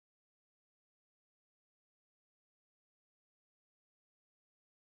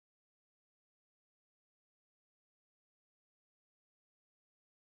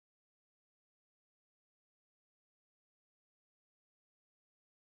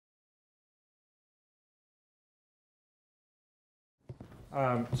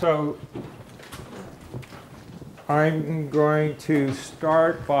So I'm going to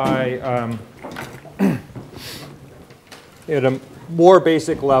start by, at a more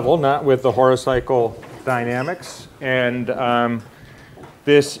basic level, not with the Horocycle dynamics. And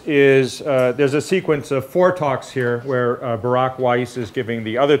this is, there's a sequence of 4 talks here where Barak Weiss is giving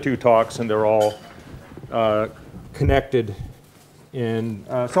the other 2 talks, and they're all connected. And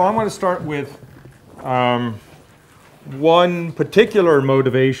so I'm going to start with one particular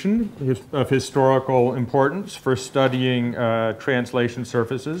motivation of historical importance for studying translation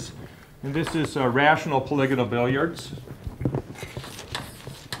surfaces. And this is rational polygonal billiards.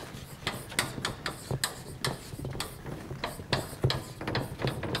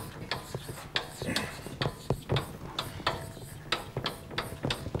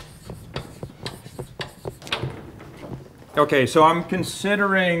 Okay, so I'm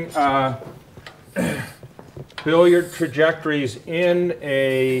considering billiard trajectories in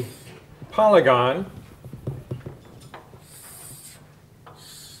a polygon.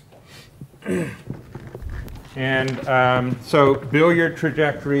 And so billiard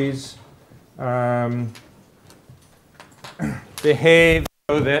trajectories behave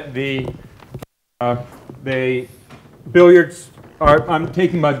so that the billiards are, I'm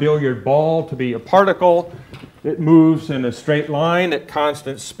taking my billiard ball to be a particle. It moves in a straight line at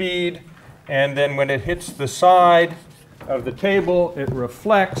constant speed, and then when it hits the side of the table, it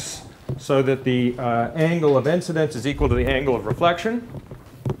reflects so that the angle of incidence is equal to the angle of reflection.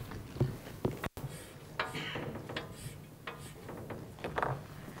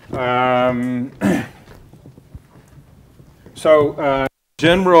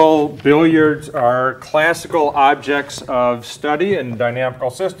 General billiards are classical objects of study in dynamical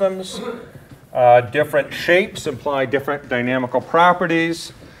systems. Different shapes imply different dynamical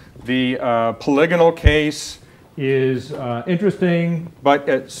properties. The polygonal case is interesting, but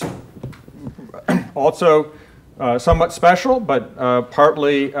it's also somewhat special, but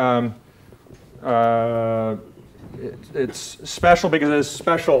partly it's special because it has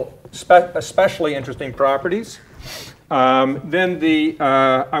especially interesting properties. Then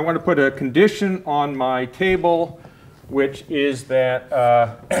I want to put a condition on my table, which is that,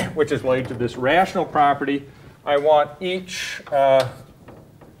 which is related to this rational property. I want each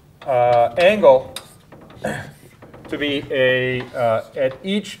angle to be at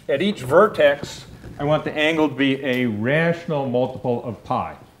each vertex, I want the angle to be a rational multiple of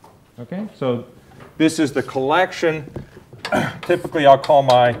pi. Okay, so this is the collection. Typically, I'll call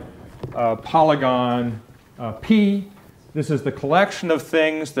my polygon P. This is the collection of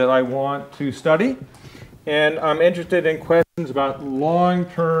things that I want to study. And I'm interested in questions about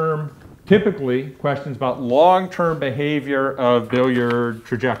long-term, typically questions about long-term behavior of billiard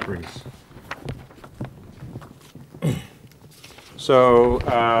trajectories. So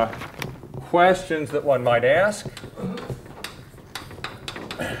questions that one might ask.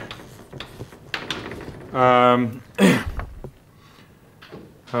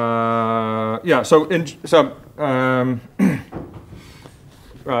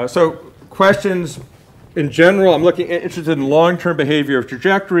 So questions in general, I'm interested in long-term behavior of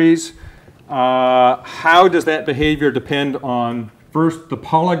trajectories. How does that behavior depend on, first, the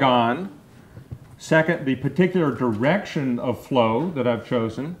polygon, second, the particular direction of flow that I've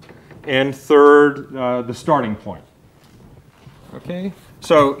chosen, and third, the starting point. Okay,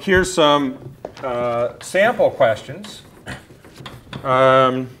 so here's some sample questions.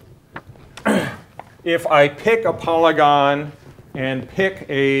 If I pick a polygon and pick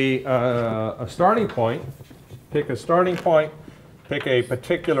a starting point, pick a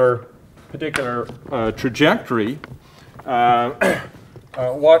particular trajectory,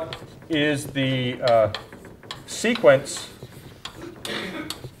 what is the sequence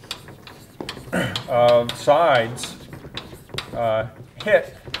of sides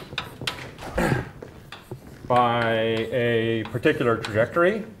hit by a particular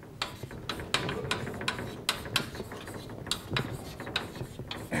trajectory?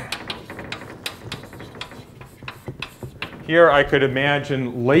 Here I could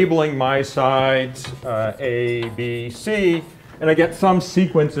imagine labeling my sides A, B, C, and I get some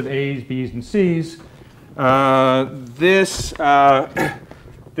sequence of A's, B's, and C's. This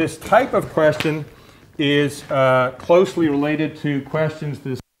type of question is closely related to questions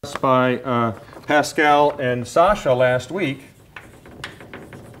discussed by Pascal and Sasha last week.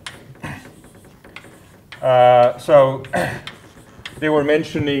 They were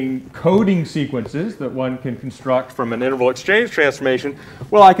mentioning coding sequences that one can construct from an interval exchange transformation.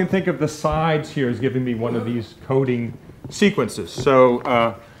 Well, I can think of the sides here as giving me one of these coding sequences.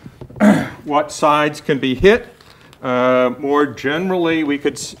 So what sides can be hit? More generally, we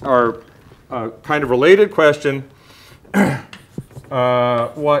could, our kind of related question,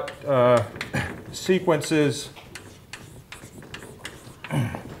 what sequences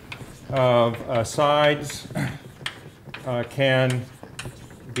of sides can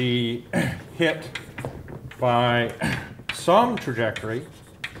be hit by some trajectory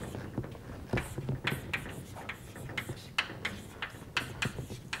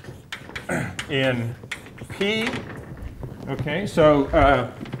in P. Okay,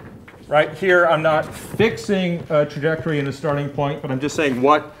 so right here I'm not fixing a trajectory in the starting point, but I'm just saying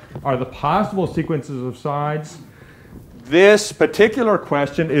what are the possible sequences of sides. This particular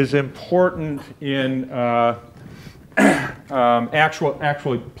question is important in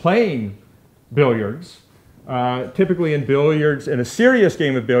actually playing billiards. Typically in billiards, in a serious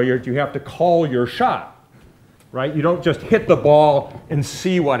game of billiards, you have to call your shot, right? You don't just hit the ball and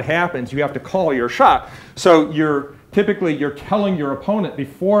see what happens. You have to call your shot. So typically you're telling your opponent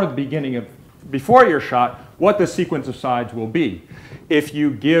before your shot what the sequence of sides will be. If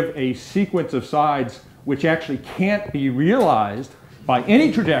you give a sequence of sides which actually can't be realized by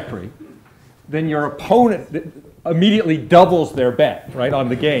any trajectory, then your opponent immediately doubles their bet, right, on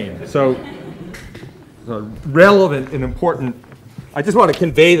the game. So relevant and important. I just want to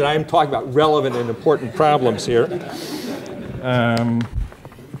convey that I am talking about relevant and important problems here.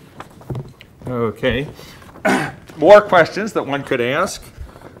 Okay. More questions that one could ask.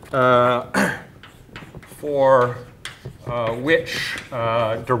 For which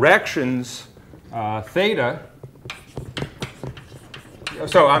directions theta,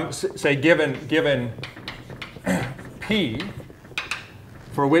 so I'm say given P,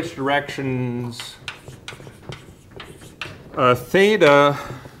 for which directions theta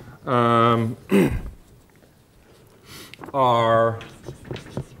are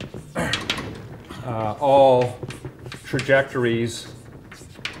all trajectories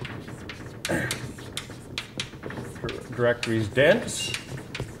dense.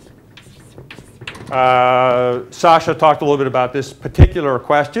 Sasha talked a little bit about this particular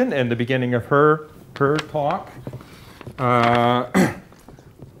question in the beginning of her talk.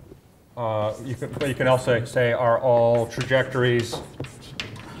 You can also say, are all trajectories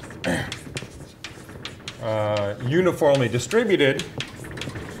uniformly distributed?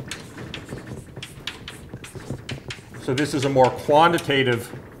 So this is a more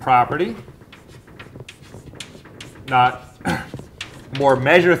quantitative property, not more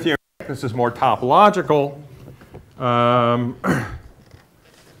measure theoretic. This is more topological.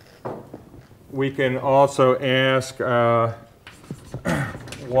 We can also ask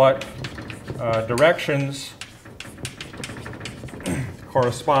what directions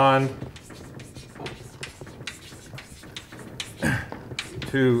correspond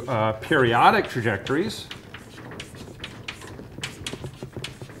to periodic trajectories.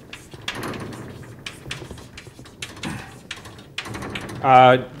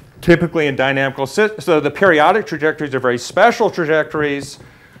 Typically in dynamical systems, so the periodic trajectories are very special trajectories,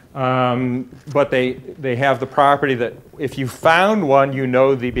 but they have the property that if you found one, you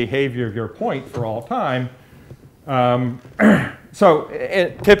know the behavior of your point for all time.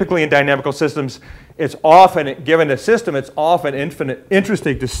 Typically in dynamical systems, it's often, given a system, it's often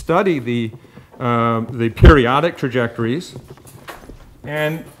interesting to study the periodic trajectories.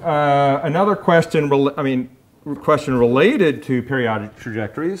 And another question, question related to periodic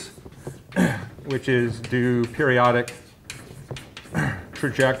trajectories, which is, do periodic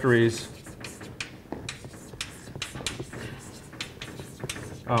trajectories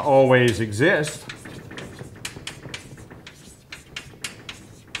always exist?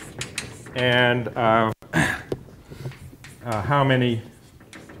 And how many,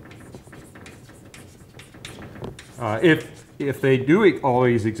 if they do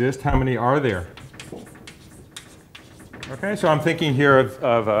always exist, how many are there? Okay, so I'm thinking here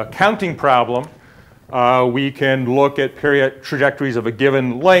of a counting problem. We can look at periodic trajectories of a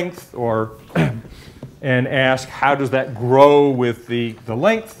given length, and ask how does that grow with the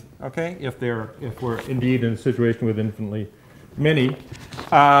length? Okay, if we're indeed in a situation with infinitely many.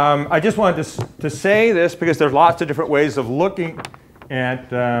 I just wanted to say this because there's lots of different ways of looking at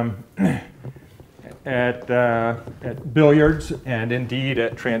billiards and indeed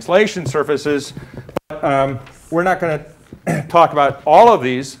at translation surfaces. But we're not going to talk about all of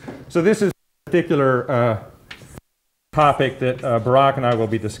these. So this is a particular topic that Barak and I will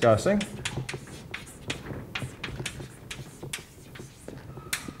be discussing.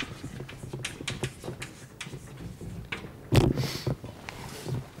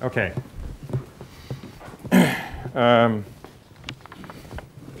 Okay.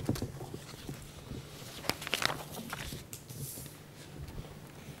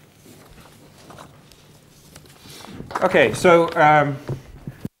 Okay, so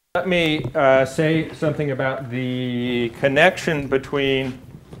let me say something about the connection between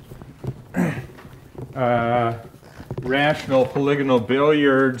rational polygonal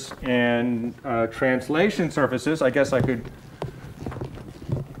billiards and translation surfaces. I guess I could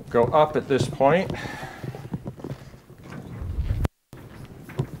go up at this point.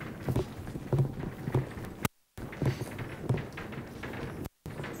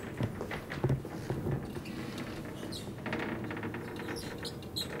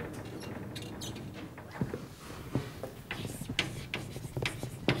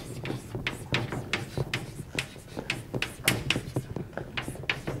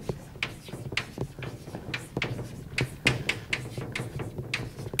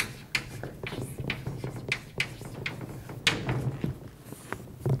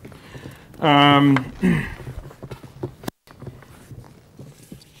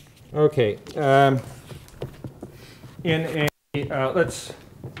 Okay. In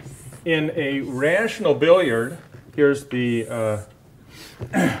a rational billiard, here's the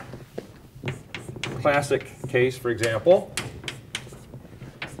classic case, for example.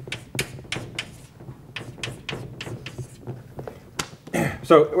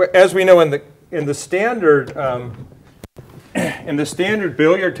 So as we know in the standard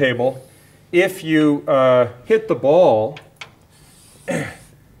billiard table, if you hit the ball,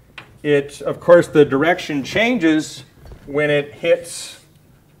 of course, the direction changes when it hits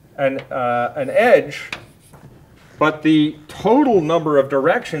an edge, but the total number of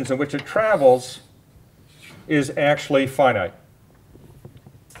directions in which it travels is actually finite.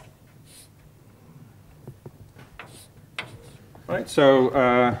 Right, so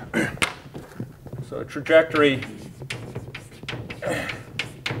a trajectory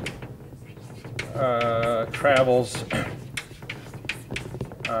travels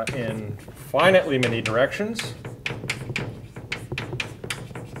in finitely many directions.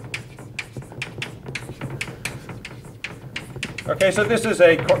 Okay, so this is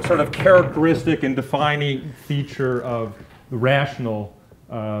a sort of characteristic and defining feature of the rational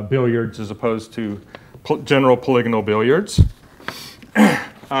billiards as opposed to general polygonal billiards.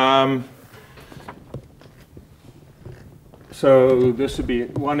 So this would be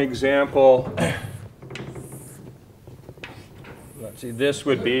one example. Let's see, this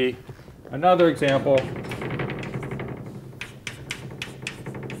would be another example.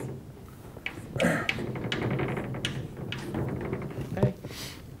 Okay.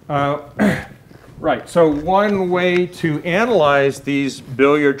 Right, so one way to analyze these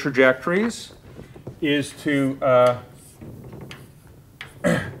billiard trajectories is to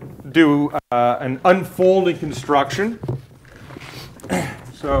do an unfolding construction.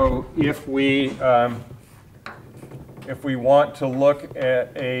 So if we want to look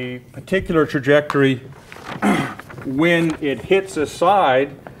at a particular trajectory when it hits a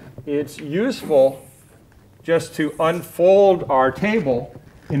side, it's useful just to unfold our table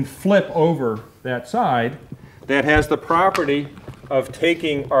and flip over that side. That has the property of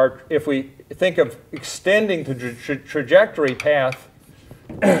taking if we think of extending the trajectory path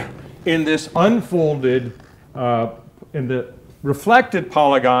in this unfolded, in the reflected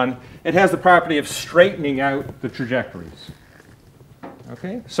polygon, it has the property of straightening out the trajectories.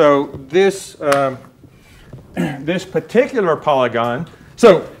 Okay, so this this particular polygon.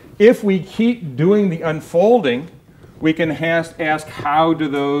 So if we keep doing the unfolding, we can ask how do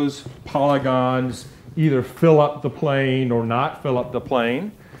those polygons either fill up the plane or not fill up the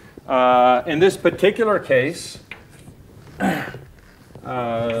plane. In this particular case,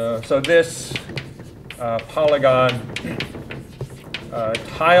 so this polygon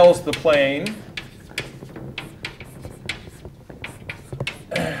tiles the plane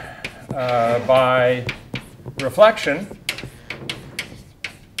by reflection.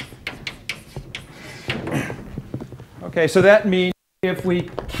 Okay, so that means if we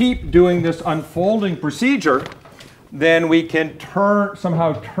keep doing this unfolding procedure, then we can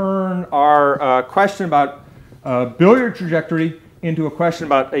somehow turn our question about billiard trajectory into a question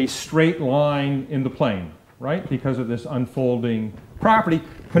about a straight line in the plane, right? Because of this unfolding property.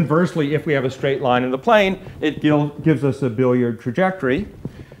 Conversely, if we have a straight line in the plane, it gives us a billiard trajectory.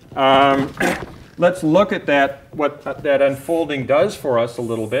 Let's look at that, what that unfolding does for us a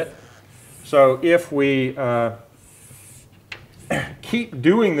little bit. So if we keep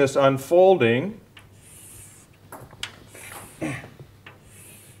doing this unfolding,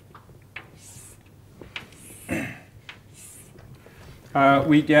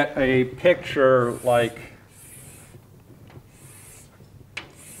 we get a picture like,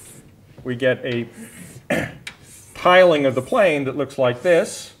 we get a tiling of the plane that looks like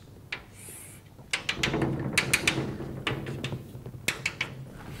this.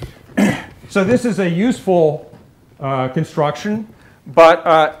 So this is a useful construction,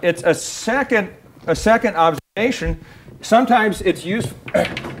 but it's a second observation. Sometimes it's useful.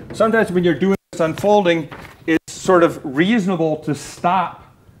 Sometimes when you're doing this unfolding, it's sort of reasonable to stop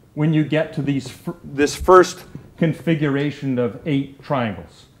when you get to this first configuration of 8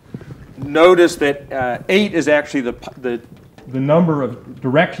 triangles. Notice that 8 is actually the number of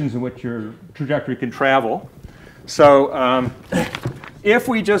directions in which your trajectory can travel. So if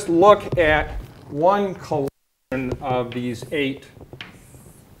we just look at one collection of these 8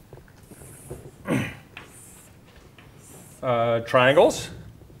 triangles,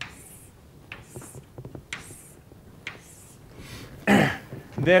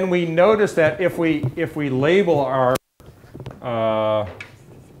 then we notice that if we label our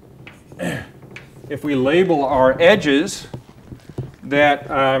edges,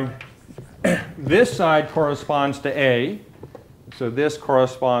 that this side corresponds to A, so this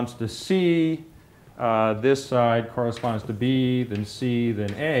corresponds to C, this side corresponds to B, then C,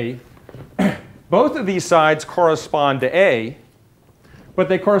 then A. Both of these sides correspond to A, but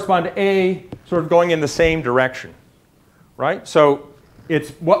they correspond to A sort of going in the same direction, right? So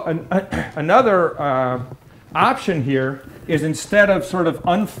it's another option here is instead of sort of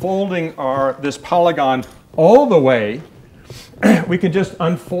unfolding this polygon all the way, we can just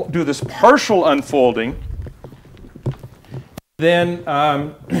do this partial unfolding, then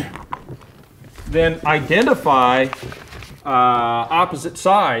identify opposite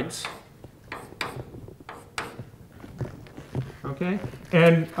sides. Okay,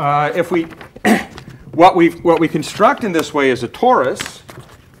 and if we what we construct in this way is a torus.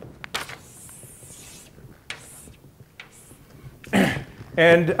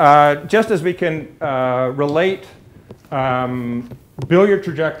 And just as we can relate billiard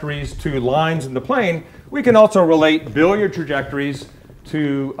trajectories to lines in the plane, we can also relate billiard trajectories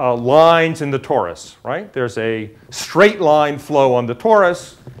to lines in the torus, right? There's a straight line flow on the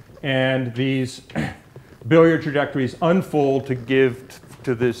torus, and these billiard trajectories unfold to give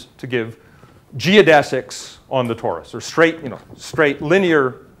geodesics on the torus, or straight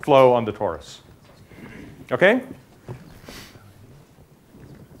linear flow on the torus. Okay?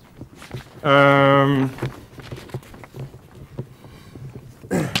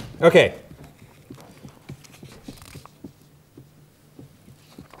 Okay.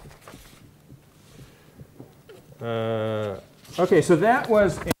 Okay, so that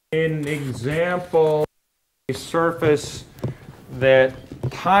was an example, a surface that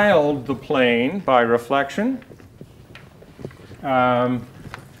tiled the plane by reflection. So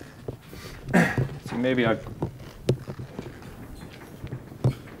maybe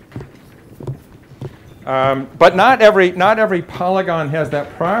but not every polygon has that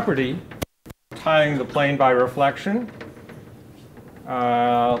property, tiling the plane by reflection.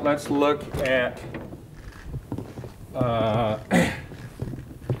 Let's look at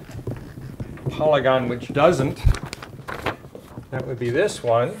polygon which doesn't. That would be this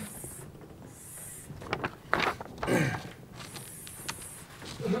one.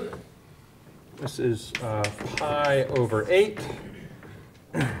 This is pi over 8.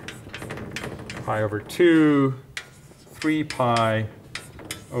 Pi over 2, 3 pi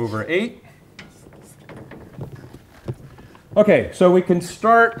over 8. Okay, so we can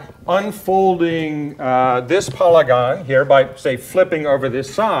start unfolding this polygon here by, say, flipping over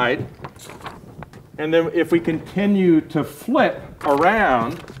this side. And then if we continue to flip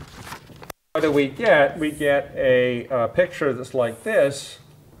around, what do we get? We get a picture that's like this.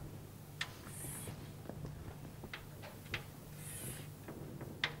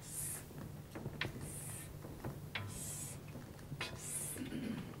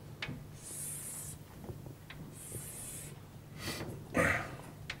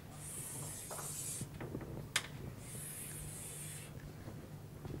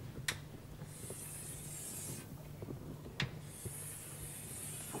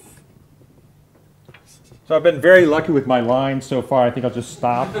 So I've been very lucky with my lines so far. I think I'll just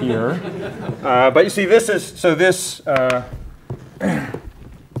stop here. But you see, this is, so this,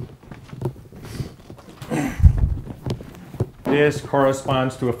 this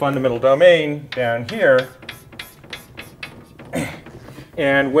corresponds to a fundamental domain down here.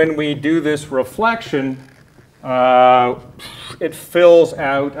 And when we do this reflection, it fills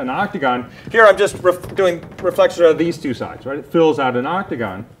out an octagon. Here I'm just doing reflections of these two sides, right? It fills out an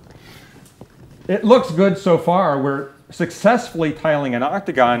octagon. It looks good so far. We're successfully tiling an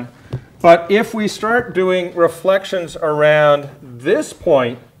octagon. But if we start doing reflections around this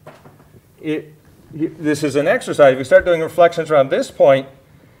point, this is an exercise. If we start doing reflections around this point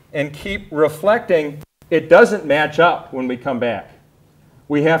and keep reflecting, it doesn't match up when we come back.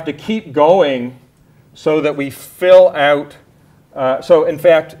 we have to keep going so that we fill out. So in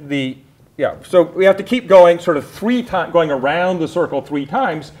fact, so we have to keep going sort of 3 times, going around the circle 3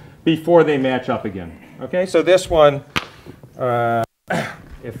 times before they match up again. Okay, so this one,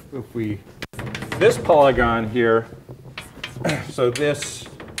 if we, this polygon here, so this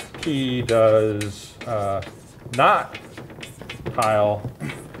P does not tile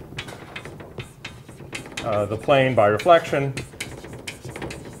the plane by reflection.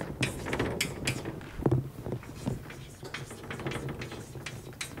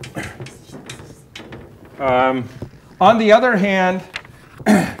 On the other hand,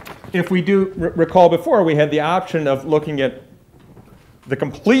 if we do recall before, we had the option of looking at the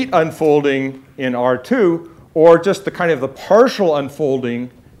complete unfolding in R2 or just the kind of the partial unfolding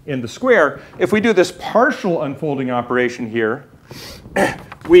in the square. If we do this partial unfolding operation here,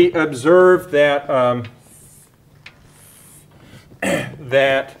 we observe that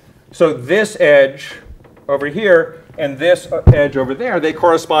so this edge over here and this edge over there, they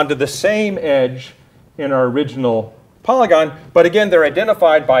correspond to the same edge in our original polygon, but again, they're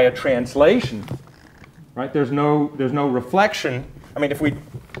identified by a translation, right? There's no reflection. I mean, if we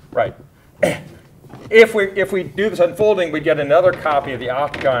do this unfolding, we'd get another copy of the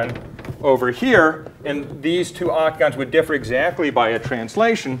octagon over here, and these 2 octagons would differ exactly by a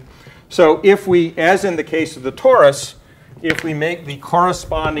translation. So if we, as in the case of the torus, if we make the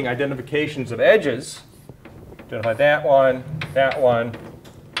corresponding identifications of edges, identify that one, that one,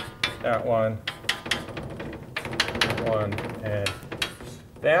 that one, and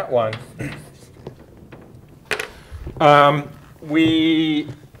that one, we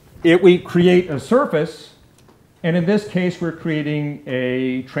create a surface, and in this case we're creating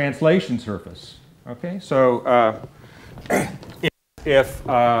a translation surface. Okay, so if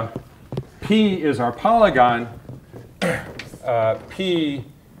P is our polygon, P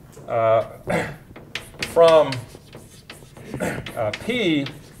from P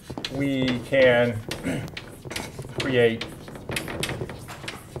we can create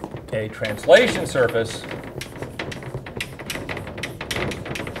a translation surface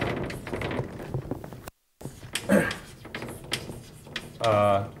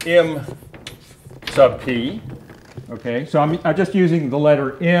M sub P. Okay, so I'm just using the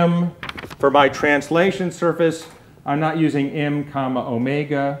letter M for my translation surface. I'm not using M comma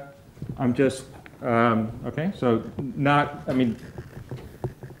omega. I'm just, okay, so not, I mean,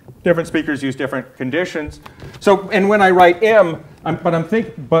 different speakers use different conditions. So, and when I write M,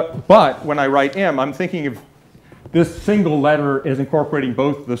 but when I write M, I'm thinking of this single letter as incorporating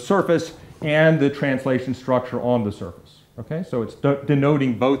both the surface and the translation structure on the surface. Okay, so it's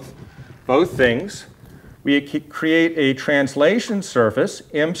denoting both things. We create a translation surface,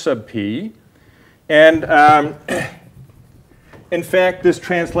 M sub P, and in fact, this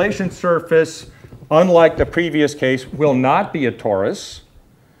translation surface, unlike the previous case, will not be a torus.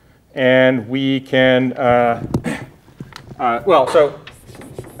 And we can, M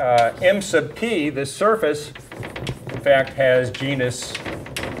sub P, this surface, in fact, has genus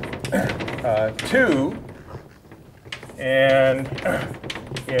 2, and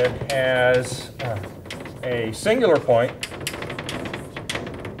it has a singular point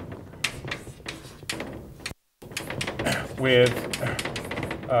with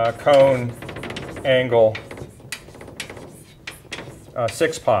cone angle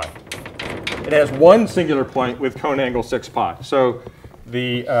 6 pi. It has one singular point with cone angle 6 pi. So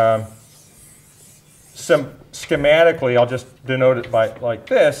the schematically, I'll just denote it by like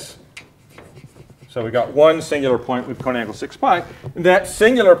this. So we got one singular point with cone angle 6 pi. And that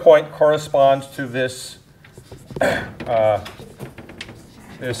singular point corresponds to this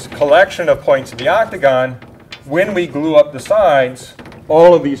this collection of points of the octagon. When we glue up the sides,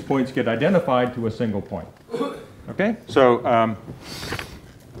 all of these points get identified to a single point. Okay, so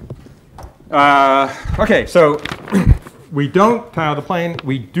okay, so we don't tile the plane.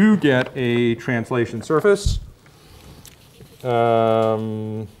 We do get a translation surface.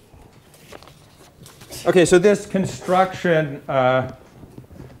 Okay, so this construction,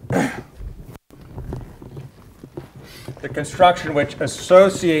 the construction which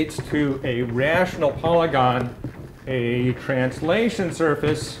associates to a rational polygon a translation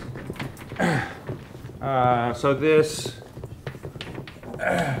surface. So this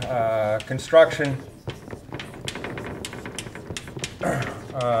construction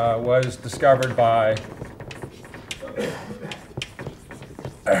was discovered by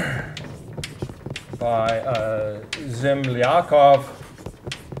Zimliakov,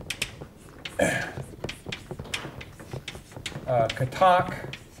 Katak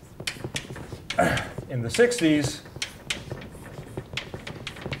in the 60s.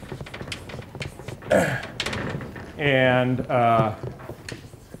 and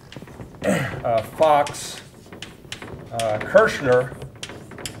Fox, Kirshner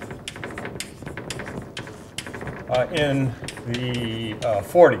in the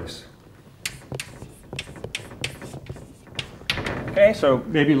 40s. Okay, so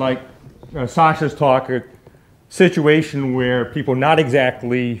maybe like Sasha's talk, a situation where people not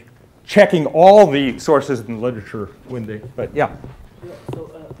exactly checking all the sources in the literature when they, but yeah. So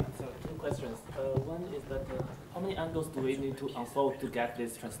two questions. One is that how many angles do we need to unfold to get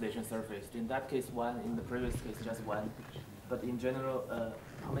this translation surface? In that case, one. In the previous case, just one. But in general,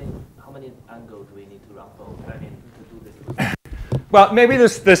 how many angles do we need to unfold? I mean, to do this. Well, maybe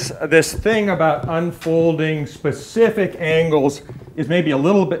this thing about unfolding specific angles is maybe a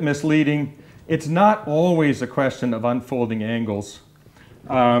little bit misleading. It's not always a question of unfolding angles.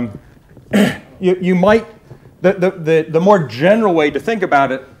 You might, the more general way to think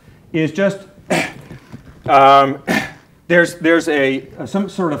about it is just there's some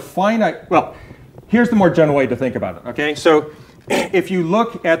sort of finite, well, here's the more general way to think about it, okay? So if you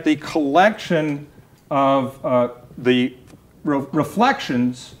look at the collection of the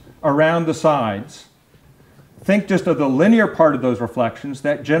reflections around the sides, think just of the linear part of those reflections.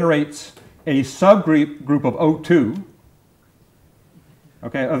 That generates a subgroup of O2,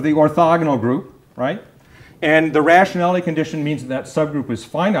 okay, of the orthogonal group, right? And the rationality condition means that subgroup is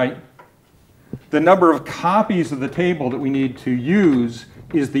finite. The number of copies of the table that we need to use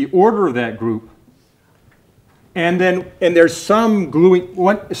is the order of that group. And there's some gluing,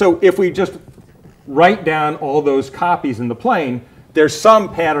 so if we just write down all those copies in the plane, there's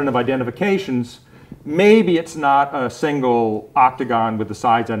some pattern of identifications. Maybe it's not a single octagon with the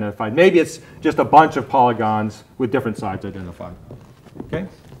sides identified. Maybe it's just a bunch of polygons with different sides identified. Okay?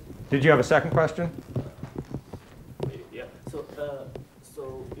 Did you have a second question? Yeah. So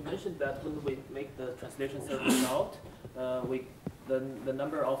you mentioned that when we make the translation surface out, the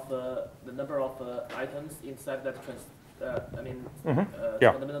number of items inside that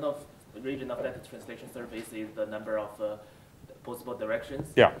fundamental region of that translation surface is the number of possible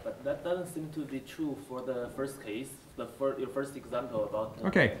directions. Yeah. But that doesn't seem to be true for the first case, your first example about.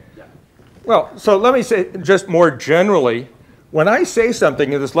 Okay. Yeah. Well, so let me say just more generally, when I say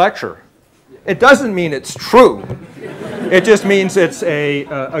something in this lecture, it doesn't mean it's true. It just means it's a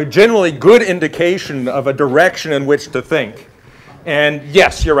generally good indication of a direction in which to think. And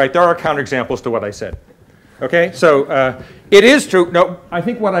yes, you're right. There are counterexamples to what I said. Okay, so it is true. No, I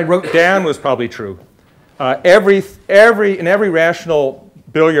think what I wrote down was probably true. In every rational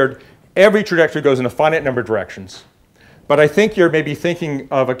billiard, every trajectory goes in a finite number of directions. But I think you're maybe thinking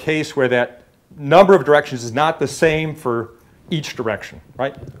of a case where that number of directions is not the same for each direction,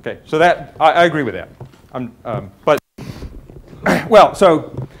 right? Okay, so that I agree with that. But well,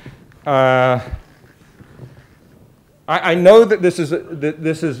 so I know that this is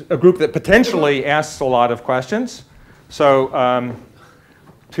a group that potentially asks a lot of questions. So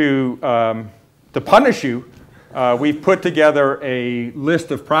to punish you, we've put together a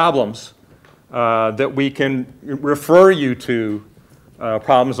list of problems that we can refer you to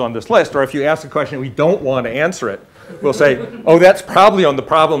problems on this list. Or if you ask a question and we don't want to answer it, we'll say, oh, that's probably on the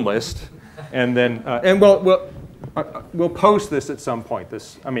problem list. And then we'll post this at some point.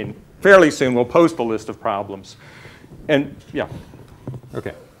 Fairly soon we'll post a list of problems. And yeah,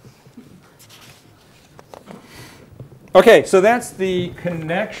 okay. Okay, so that's the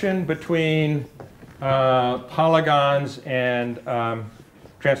connection between polygons and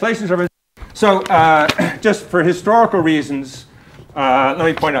translation services. So just for historical reasons, let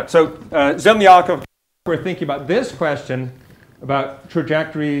me point out. So Zemlyakov, we're thinking about this question about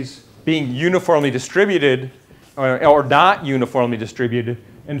trajectories being uniformly distributed or not uniformly distributed.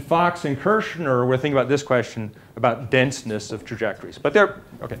 And Fox and Kirshner were thinking about this question about denseness of trajectories. But they're,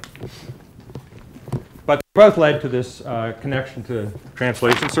 okay. But they both led to this connection to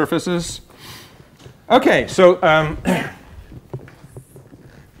translation surfaces. Okay, so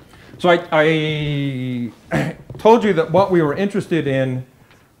so I told you that what we were interested in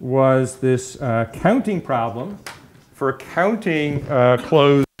was this counting problem for counting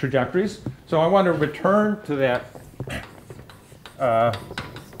closed trajectories. So I want to return to that.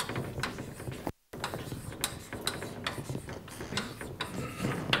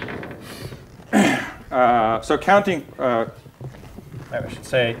 So counting, I should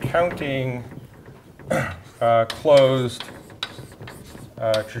say counting closed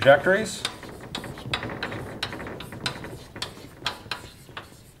trajectories.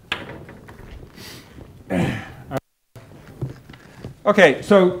 Okay,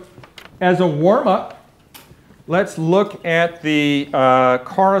 so as a warm-up, let's look at the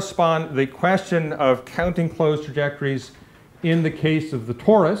the question of counting closed trajectories in the case of the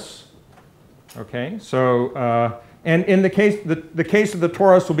torus. Okay, so and in the case of the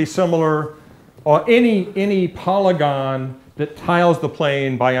torus will be similar. Any polygon that tiles the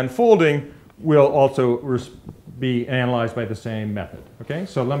plane by unfolding will also be analyzed by the same method. Okay,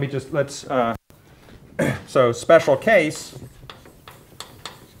 so let's so special case.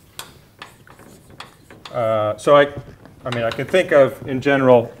 So I mean I can think of in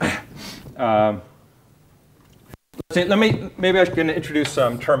general. Maybe I can introduce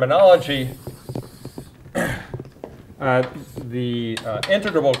some terminology. The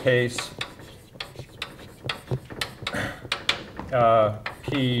integrable case.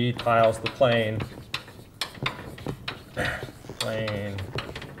 P tiles the plane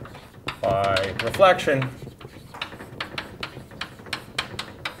by reflection.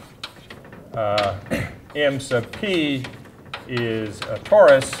 M sub P is a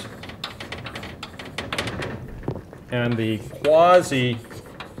torus, and the quasi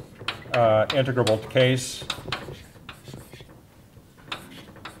integrable case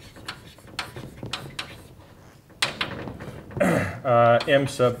M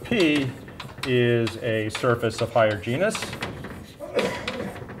sub P is a surface of higher genus.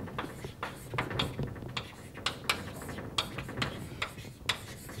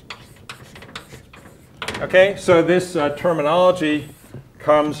 Okay, so this terminology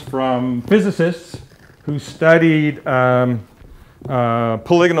comes from physicists who studied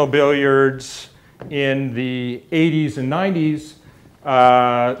polygonal billiards in the 80s and 90s.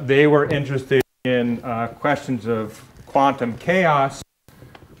 They were interested in questions of quantum chaos.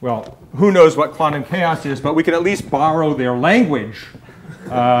 Well, who knows what quantum chaos is, but we can at least borrow their language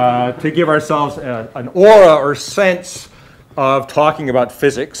to give ourselves an aura or sense of talking about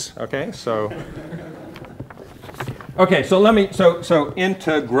physics. Okay, so let me so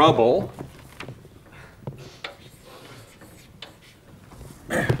integrable.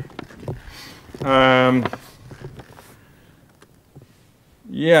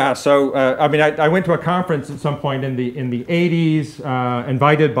 Yeah, so I mean, I went to a conference at some point in the 80s,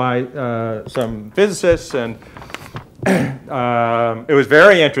 invited by some physicists, and it was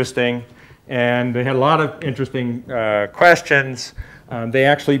very interesting, and they had a lot of interesting questions. They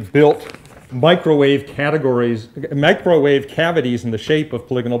actually built microwave cavities in the shape of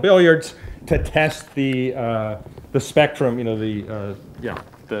polygonal billiards to test the spectrum, you know, the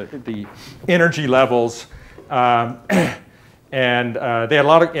energy levels. And they had a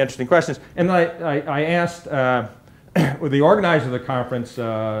lot of interesting questions. And then I asked with the organizer of the conference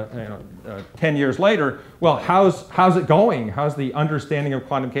 10 years later, well, how's it going? How's the understanding of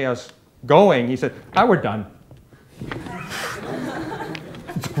quantum chaos going? He said, we're done.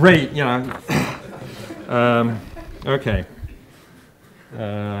 It's great, you know. Okay.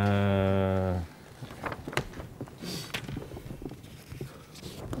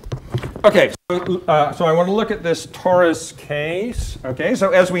 Okay, so I want to look at this torus case. Okay, so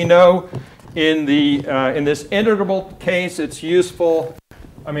as we know, in this integrable case, it's useful.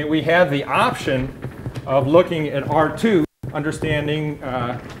 I mean, we have the option of looking at R2, understanding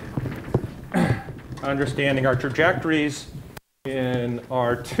our trajectories in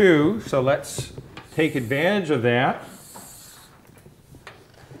R2. So let's take advantage of that.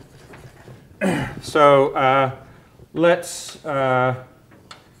 So let's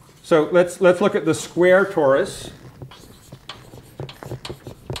look at the square torus.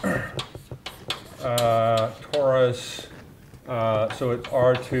 So it's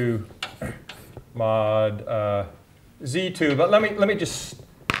R2 mod Z2. But let me just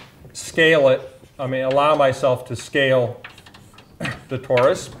scale it. I mean, allow myself to scale the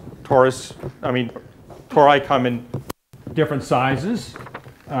torus. Tori come in different sizes.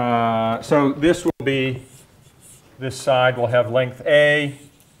 So this side will have length A.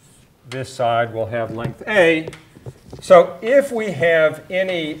 This side will have length A. So if we have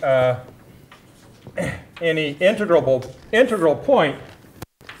any integral point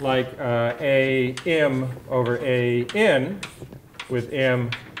like AM over AN with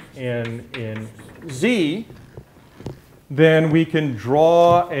M in Z, then we can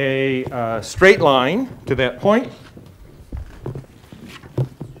draw a straight line to that point.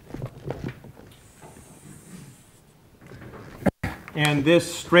 And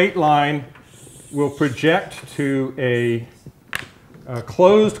this straight line will project to a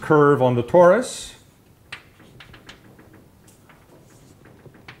closed curve on the torus.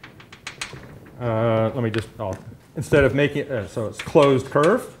 Let me just, instead of making it, so it's closed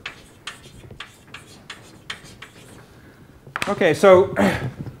curve. Okay, so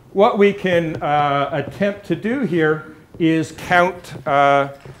what we can attempt to do here is count,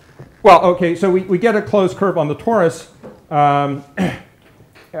 well, okay, so we get a closed curve on the torus,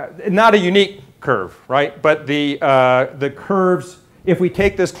 not a unique curve, right? But the curves, if we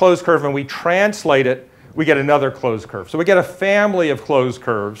take this closed curve and we translate it, we get another closed curve. So we get a family of closed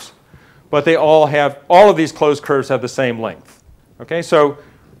curves, but they all of these closed curves have the same length. Okay, so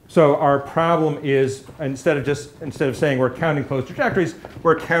our problem is, instead of saying we're counting closed trajectories,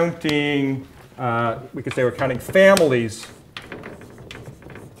 we're counting, we could say we're counting families,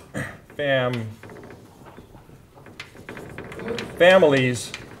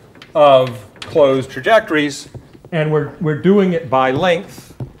 families of closed trajectories, and we're doing it by length.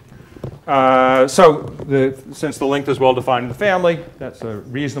 Since the length is well defined in the family, that's a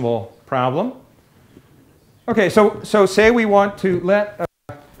reasonable problem. Okay, so say we want to let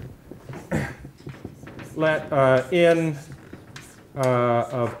n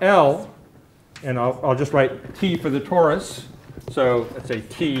of L, and I'll just write T for the torus. So let's say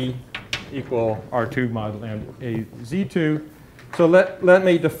T equal R2 mod lambda A Z2. So let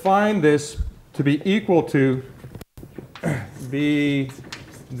me define this to be equal to the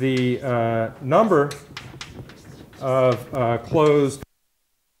number of closed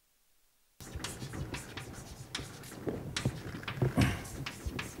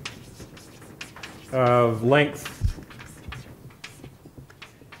of length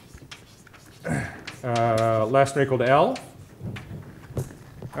less than or equal to L.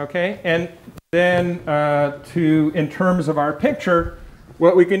 Okay, and then in terms of our picture,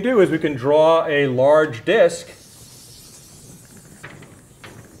 what we can do is we can draw a large disk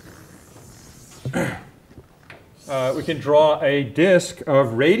we can draw a disk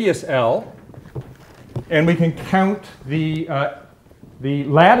of radius L, and we can count the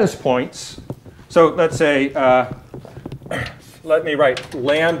lattice points. So let's say, let me write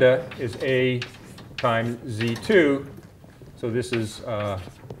lambda is A times Z2. So this is a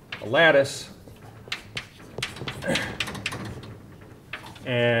lattice.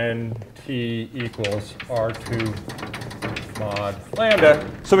 And T equals R2 mod lambda.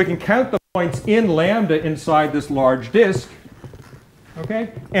 So we can count the points in lambda inside this large disk.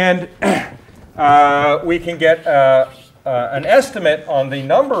 Okay? And we can get an estimate on the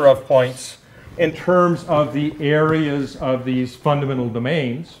number of points in terms of the areas of these fundamental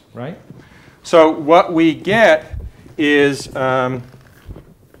domains, right? So what we get is in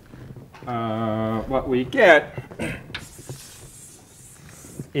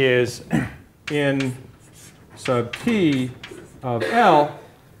sub T of L,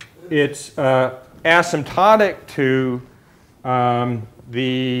 it's asymptotic to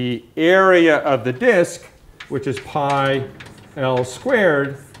the area of the disk, which is pi L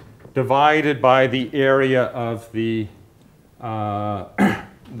squared, divided by the area of the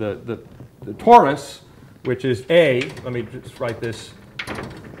torus, which is A. Let me just write this.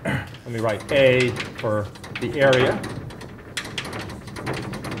 Let me write A for the area.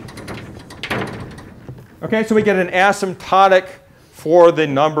 Okay, so we get an asymptotic for the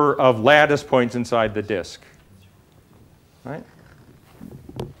number of lattice points inside the disk. Right?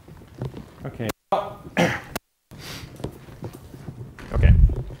 Okay. Okay.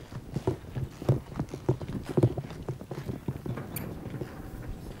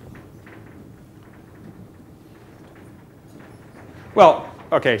 Well,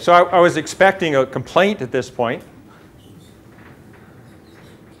 okay, so I was expecting a complaint at this point.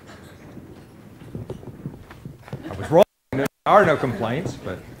 I was wrong. There are no complaints,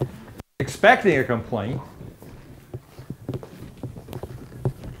 but expecting a complaint.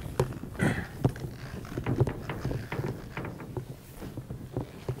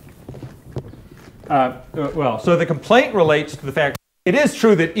 Well, so the complaint relates to the fact it is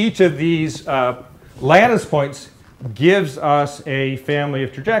true that each of these lattice points gives us a family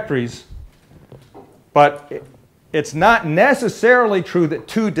of trajectories, but it's not necessarily true that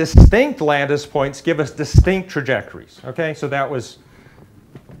two distinct lattice points give us distinct trajectories. Okay, so that was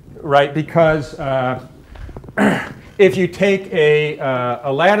right, because if you take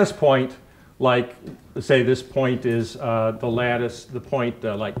a lattice point, like say this point is the point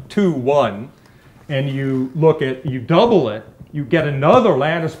like 2, 1, and you double it, you get another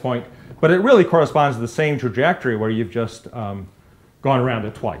lattice point, but it really corresponds to the same trajectory where you've just gone around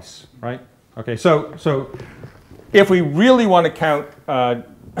it twice, right? Okay, so if we really want to count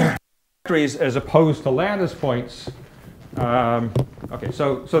trajectories as opposed to lattice points, okay,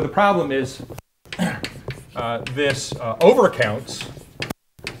 so the problem is this overcounts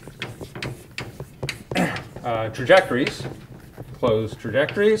trajectories, closed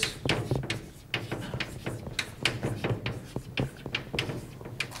trajectories.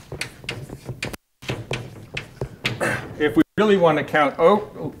 really want to count,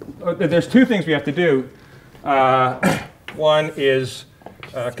 there's two things we have to do. One is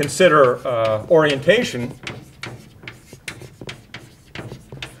consider orientation.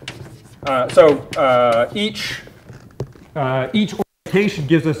 Each orientation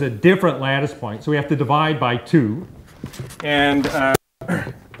gives us a different lattice point, so we have to divide by 2. And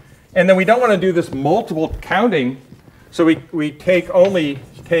then we don't want to do this multiple counting, so we take only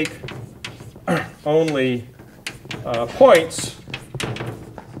points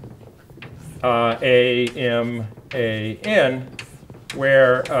A, M, A, N,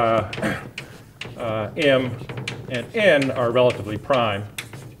 where M and N are relatively prime.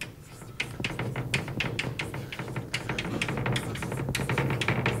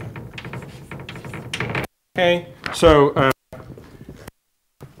 Okay, so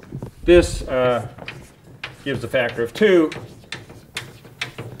this gives a factor of 2.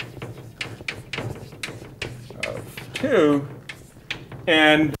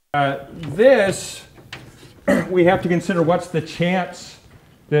 And this, we have to consider what's the chance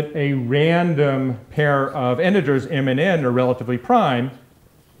that a random pair of integers, m and n, are relatively prime.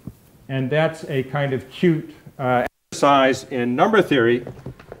 And that's a kind of cute exercise in number theory.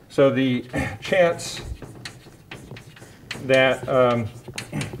 So the chance that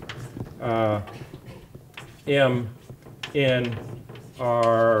m, n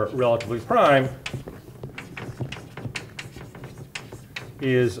are relatively prime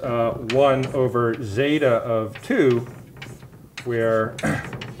is 1 over zeta of 2, where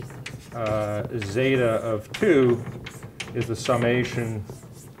zeta of 2 is the summation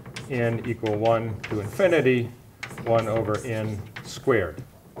n equal 1 to infinity, 1 over n squared.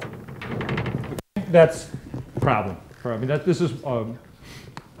 Okay, that's the problem. I mean, this is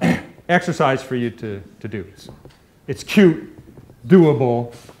exercise for you to do. It's cute,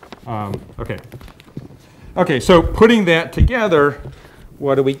 doable. Okay. Okay, so putting that together,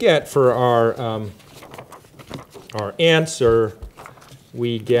 what do we get for our answer?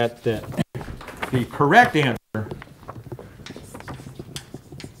 We get that the correct answer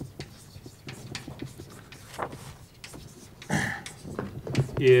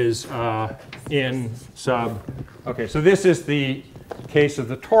is n sub. Okay, so this is the case of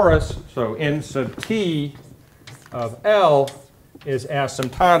the torus. So n sub t of L is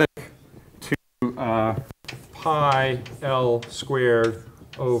asymptotic to pi L squared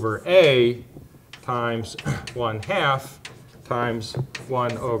over A times 1/2 times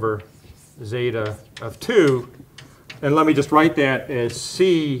 1 over zeta of 2. And let me just write that as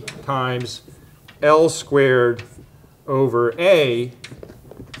C times L squared over A,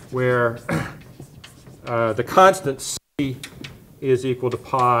 where the constant C is equal to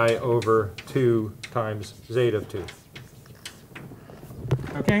pi over 2 times zeta of 2.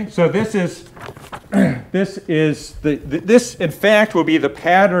 Okay, so this in fact will be the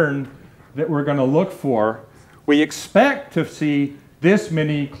pattern that we're going to look for. We expect to see this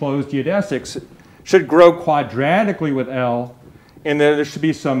many closed geodesics should grow quadratically with L, and then there should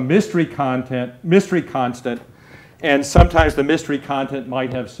be some mystery constant, and sometimes the mystery content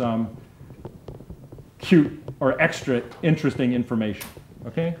might have some cute or extra interesting information.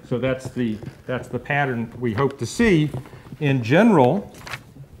 Okay, so that's the pattern we hope to see in general.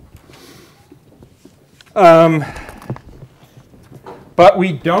 But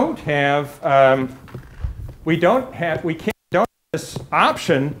we don't have this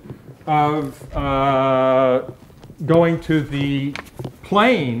option of going to the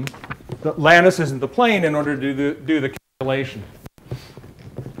plane, the lattices in the plane, in order to do the calculation.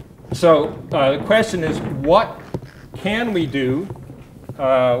 So the question is, what can we do?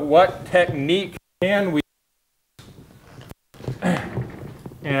 What technique can we use?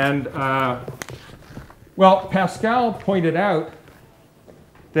 And well, Pascal pointed out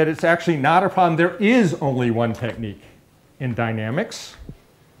that it's actually not a problem. There is only one technique in dynamics,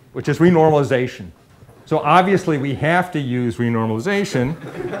 which is renormalization. So obviously we have to use renormalization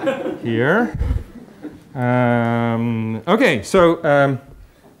here. Okay, so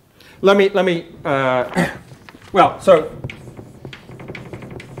let me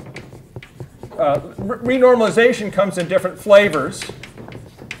renormalization comes in different flavors.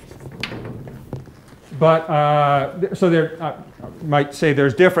 But so there, might say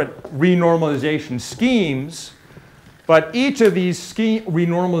there's different renormalization schemes, but each of these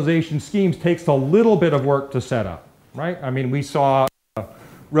renormalization schemes takes a little bit of work to set up, right? I mean, we saw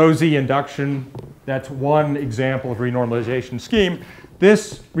rho-z induction. That's one example of renormalization scheme.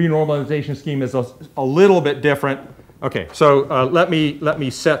 This renormalization scheme is a little bit different. Okay, so let me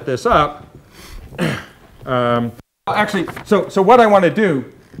set this up. Actually, so what I want to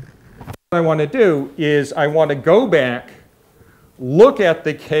do is I want to go back look at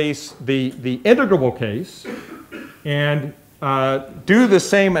the case, the integrable case, and do the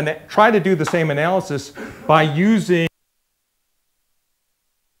same and try to do the same analysis by using,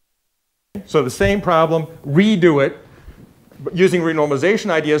 so the same problem, redo it using renormalization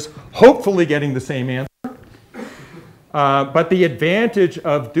ideas, hopefully getting the same answer. But the advantage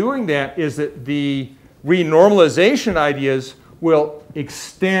of doing that is that the renormalization ideas will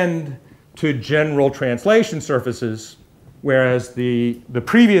extend to general translation surfaces, whereas the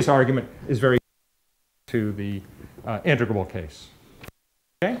previous argument is very to the integrable case.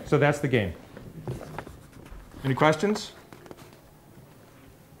 Okay, so that's the game. Any questions?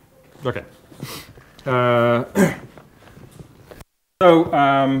 Okay. So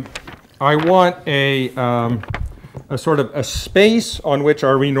I want a sort of a space on which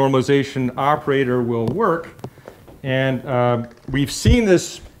our renormalization operator will work. And we've seen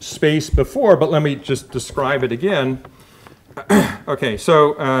this space before, but let me just describe it again. Okay,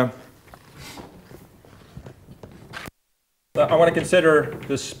 so I want to consider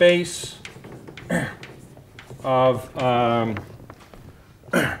the space of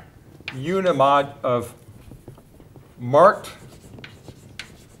of marked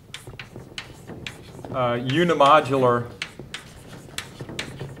unimodular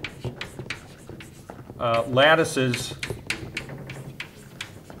lattices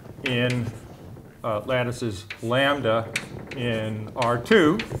in lattices lambda in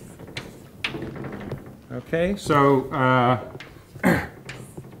R2. Okay, so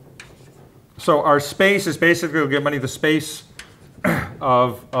so our space is basically, we'll give money the space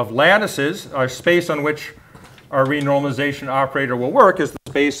of lattices. Our space on which our renormalization operator will work is the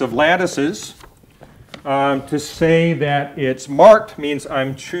space of lattices. To say that it's marked means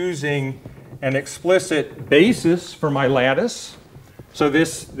I'm choosing an explicit basis for my lattice. So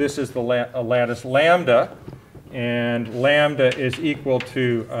this is the lattice lambda, and lambda is equal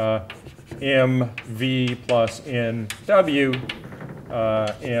to mv plus nw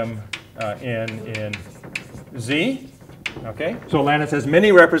m n in z. Okay, so lattice has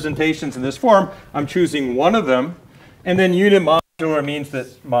many representations in this form. I'm choosing one of them, and then unimodular means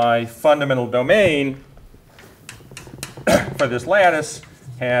that my fundamental domain for this lattice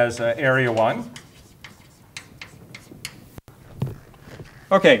has area 1.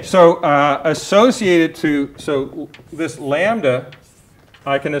 Okay, so associated to, so this lambda,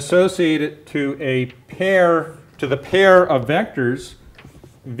 I can associate it to a pair, to the pair of vectors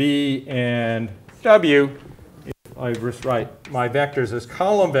v and w. If I just write my vectors as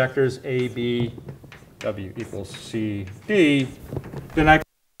column vectors a, b, w equals c, d, then I can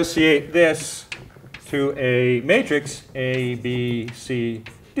associate this to a matrix A, B, C,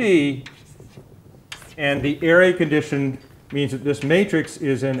 D, and the area condition means that this matrix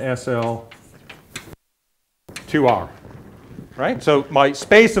is in SL2R, right? So my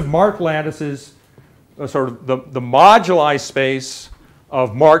space of marked lattices, sort of the moduli space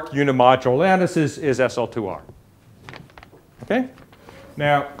of marked unimodular lattices is SL2R. Okay?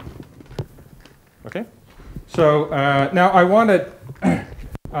 Now, okay? So now I want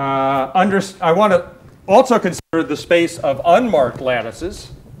to also consider the space of unmarked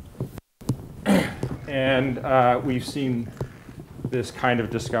lattices. And we've seen this kind of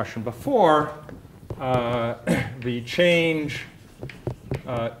discussion before. The changing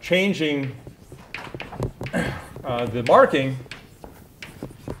the marking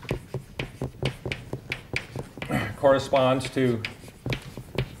corresponds to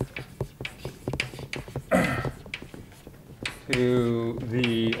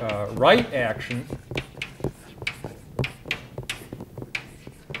the right action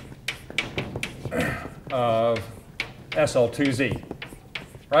of SL2Z,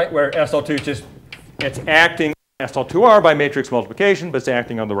 right? Where SL2 is just, it's acting SL2R by matrix multiplication, but it's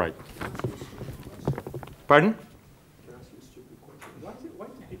acting on the right. Pardon? Can I ask you a stupid question? Why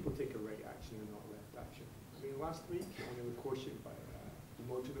do people take a right action and not left action? I mean, last week when they were cautioned by the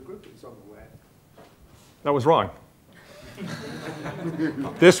modular group, it's on the left. That was wrong.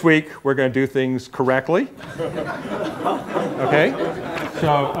 This week, we're going to do things correctly. Okay?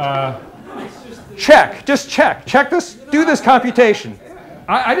 So, check. Just check. Check this. Do this computation.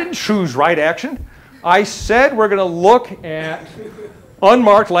 I didn't choose right action. I said we're going to look at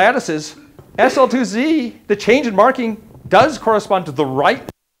unmarked lattices. SL2Z, the change in marking does correspond to the right.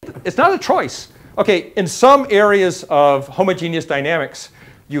 It's not a choice. Okay, in some areas of homogeneous dynamics,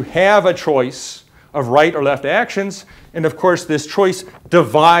 you have a choice of right or left actions. And of course, this choice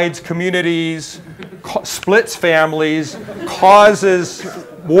divides communities, splits families, causes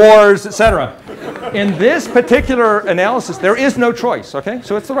wars, etc. In this particular analysis, there is no choice, okay?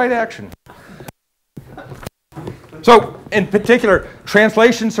 So it's the right action. So in particular,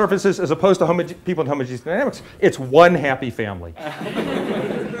 translation surfaces as opposed to people in homogeneous dynamics, it's one happy family.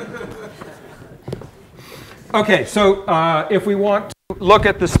 Okay, so if we want to look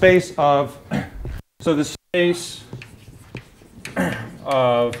at the space of, so the space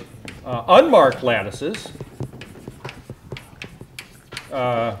of unmarked lattices,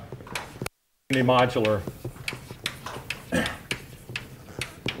 unimodular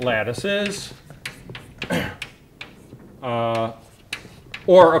lattices,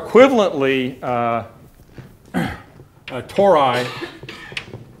 or equivalently tori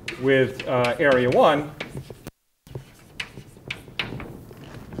with area 1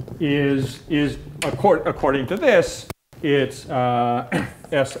 is according to this, it's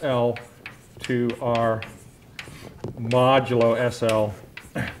SL to R modulo SL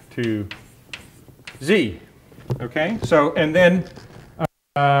to Z. Okay, so and then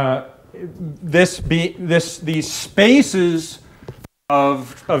these spaces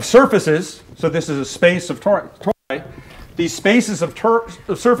of surfaces. So this is a space of tori. These spaces of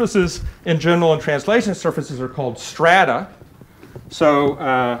surfaces in general and translation surfaces are called strata. So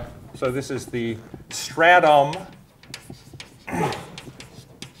so this is the stratum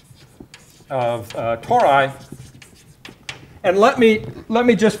of tori. And let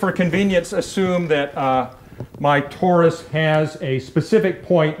me just for convenience assume that my torus has a specific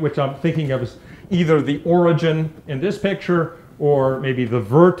point, which I'm thinking of as either the origin in this picture or maybe the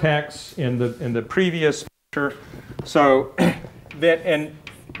vertex in the previous picture. So then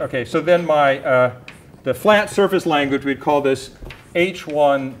so then my the flat surface language, we'd call this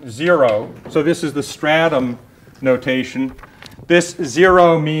H1 0. So this is the stratum notation. This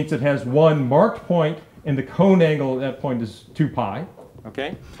 0 means it has one marked point, and the cone angle at that point is 2 pi.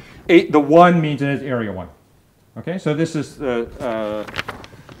 Okay, the 1 means it has area 1. Okay, so this is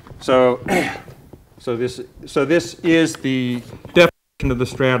so this is the definition of the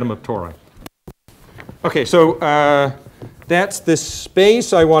stratum of tori. Okay, so that's the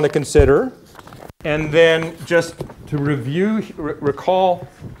space I want to consider, and then just to review, recall.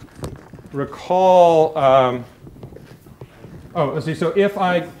 Let's see. So if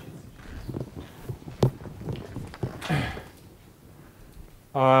I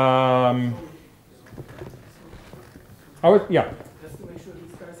yeah. Just to make sure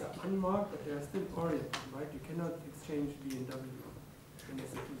these guys are unmarked, but they are still oriented, right? You cannot exchange V and W in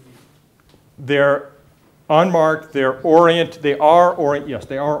SL2Z. They're unmarked. They're oriented. They are orient. Yes,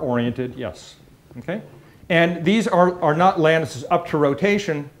 they are oriented. Yes. Okay. And these are not lattices up to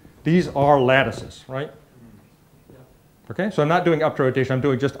rotation. These are lattices, right? Yeah. Okay. So I'm not doing up to rotation. I'm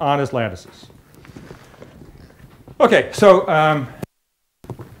doing just on as lattices. Okay. So.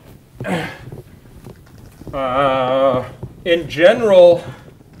 In general,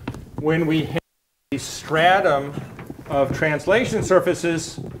 when we have a stratum of translation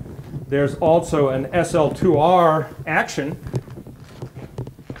surfaces, there's also an SL2R action.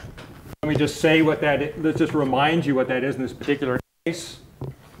 Let me just say what that is. Let's just remind you what that is in this particular case.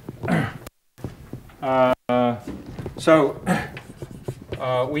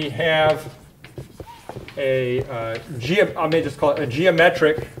 We have a I may just call it a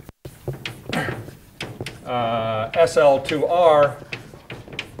geometric SL2R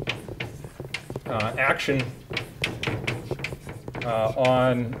action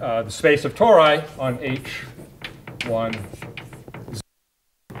on the space of tori on H1.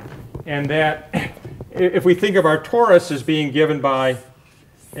 And that, if we think of our torus as being given by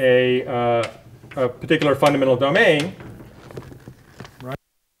a particular fundamental domain, right?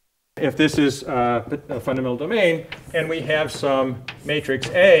 If this is a fundamental domain, and we have some matrix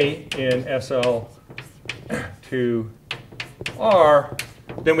A in SL to R,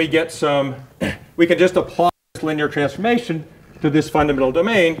 then we get some, we can just apply this linear transformation to this fundamental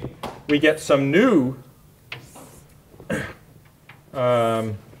domain. We get some new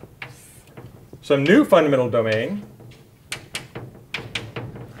fundamental domain,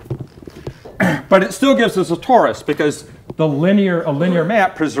 but it still gives us a torus because a linear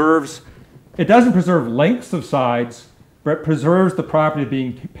map preserves, it doesn't preserve lengths of sides, but it preserves the property of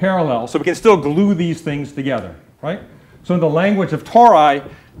being parallel. So we can still glue these things together, right? So in the language of tori,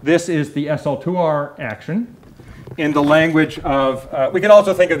 this is the SL2R action. In the language of, we can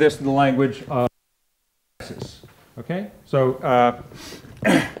also think of this in the language of lattices, okay? So,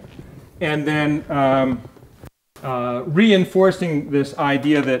 and then reinforcing this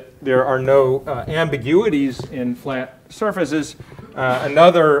idea that there are no ambiguities in flat surfaces,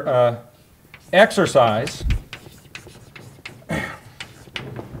 another exercise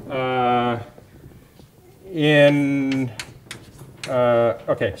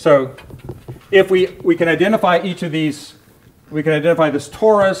okay, so if we can identify each of these, we can identify this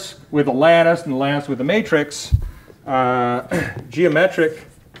torus with a lattice and the lattice with a matrix, geometric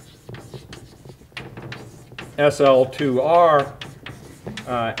SL2R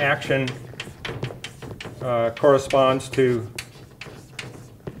action corresponds to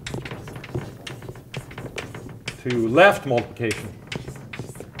left multiplication.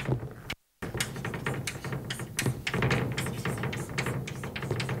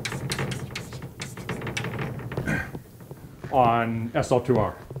 On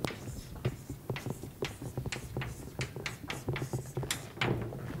SL2R.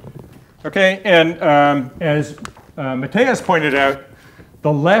 Okay, and as Mateus pointed out,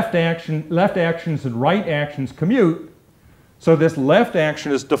 the left actions and right actions commute. So this left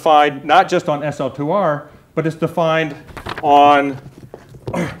action is defined not just on SL2R, but it's defined on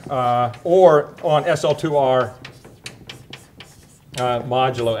or on SL2R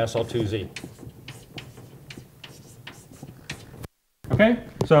modulo SL2Z. Okay,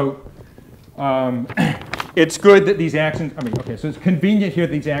 so it's good that these actions, so it's convenient here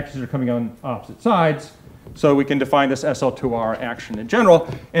that these actions are coming on opposite sides, so we can define this SL2R action in general.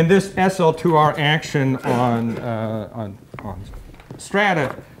 And this SL2R action on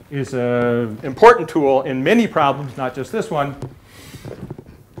strata is an important tool in many problems, not just this one.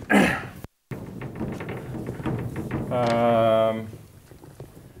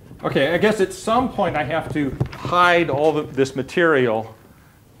 Okay, I guess at some point I have to hide all of this material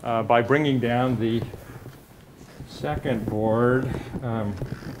by bringing down the second board.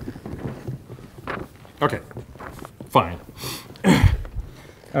 Okay, fine.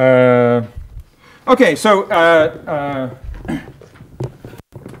 Okay, so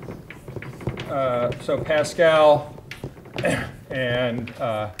so Pascal and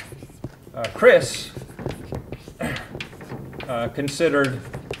Chris considered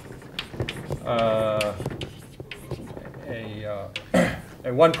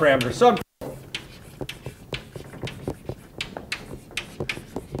a one-parameter sub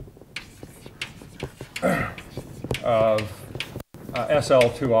of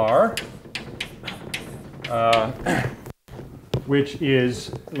SL2R, which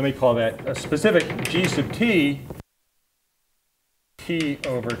is, let me call that a specific G sub t, t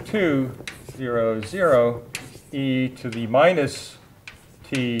over 2, 0, 0, e to the minus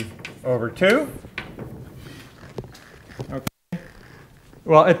t over 2. Okay.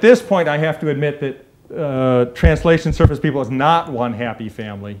 Well, at this point, I have to admit that translation surface people is not one happy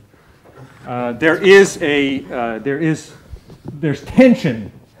family. There's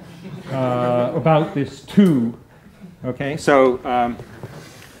tension about this 2. Okay, so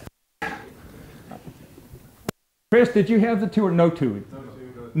Chris, did you have the 2 or no 2?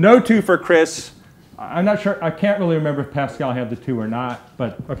 No 2 for Chris. I'm not sure. I can't really remember if Pascal had the 2 or not.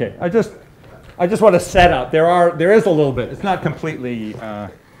 But okay, I just want to set up. There is a little bit. It's not completely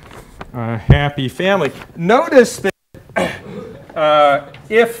happy family. Notice that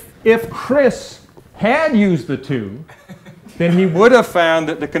if Chris had used the 2, then he would have found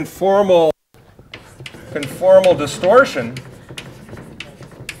that the conformal distortion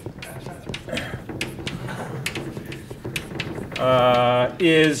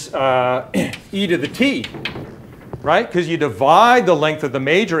is e to the t, right? Because you divide the length of the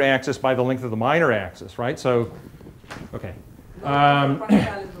major axis by the length of the minor axis, right? So, okay.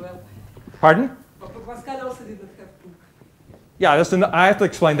 Pardon? Pascal also did not have 2. Yeah, I have to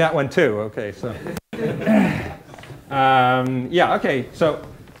explain that one too. Okay, so. Yeah, okay, so,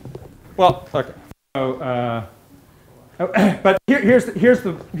 well, okay. So, but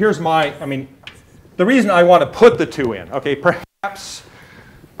here's my, the reason I want to put the 2 in, okay, perhaps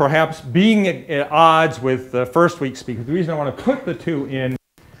being at odds with the first week speaker, the reason I want to put the 2 in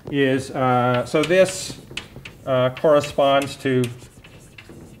is, so this corresponds to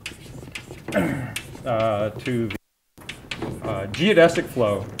the geodesic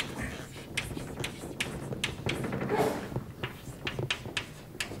flow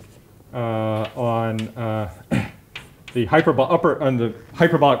on the hyperbolic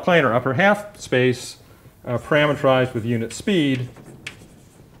planar upper half space parameterized with unit speed,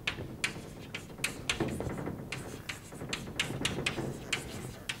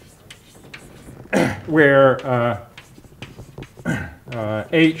 where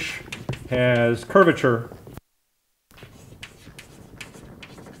H has curvature.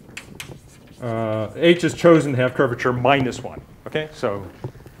 H is chosen to have curvature -1. Okay, so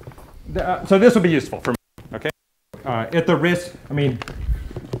this will be useful for me. Okay, at the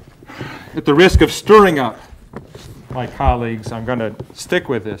risk of stirring up my colleagues, I'm going to stick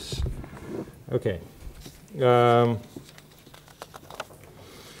with this. Okay.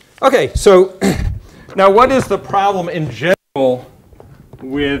 Okay, so now what is the problem in general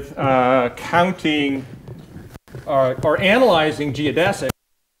with counting or analyzing geodesics?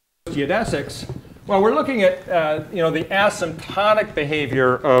 Well, we're looking at the asymptotic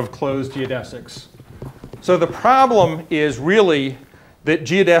behavior of closed geodesics. So the problem is really that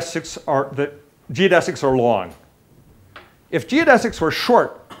geodesics are long. If geodesics were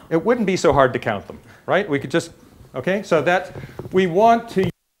short, it wouldn't be so hard to count them, right? We could just, okay? So that we want to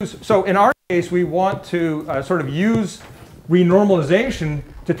use, so in our case, we want to sort of use renormalization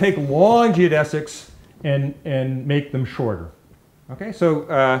to take long geodesics and make them shorter. Okay, so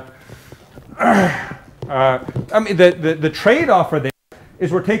I mean, the trade-off for that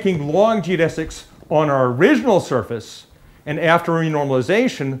is we're taking long geodesics on our original surface, and after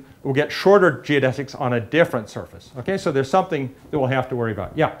renormalization, we'll get shorter geodesics on a different surface. Okay, so there's something that we'll have to worry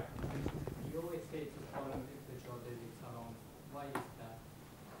about. Yeah? You always say it's a problem if the geodesics are long. Why is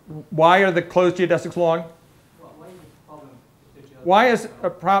that? Why are the closed geodesics long? Well, why is it a problem if the geodesics Why is a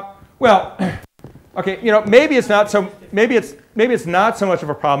problem? Well, okay, maybe it's not so. Maybe it's not so much of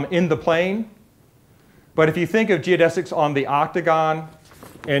a problem in the plane. But if you think of geodesics on the octagon,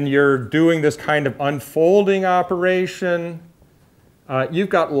 and you're doing this kind of unfolding operation, you've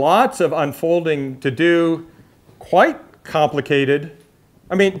got lots of unfolding to do, quite complicated.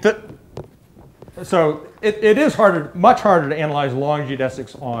 I mean, so it is much harder to analyze long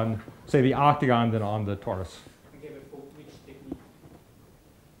geodesics on, say, the octagon than on the torus. Okay, but for which technique?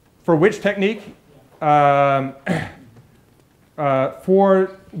 For which technique?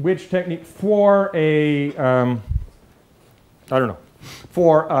 For which technique? For a, I don't know.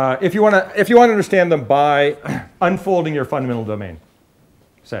 For if you want to understand them by unfolding your fundamental domain,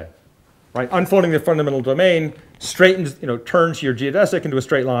 say, right? Unfolding the fundamental domain straightens, turns your geodesic into a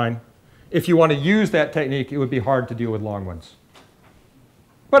straight line. If you want to use that technique, it would be hard to deal with long ones.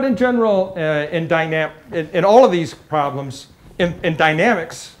 But in general, in all of these problems, in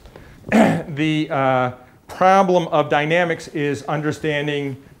dynamics, the problem of dynamics is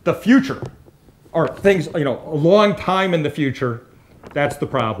understanding the future, or things, a long time in the future. That's the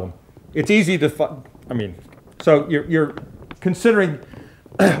problem. It's easy to, so you're considering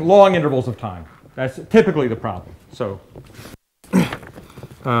long intervals of time. That's typically the problem. So,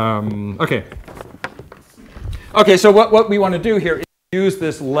 okay. Okay, so what we want to do here is use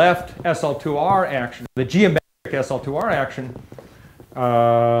this left SL2R action, the geometric SL2R action,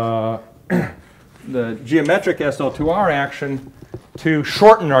 the geometric SL2R action to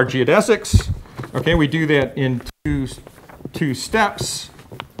shorten our geodesics. Okay, we do that in two steps.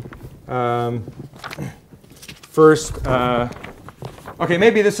 First, okay,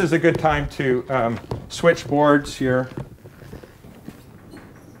 maybe this is a good time to switch boards here.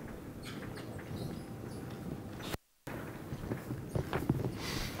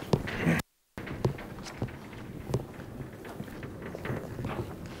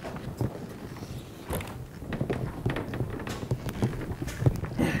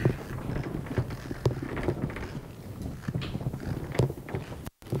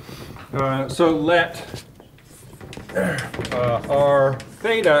 So let r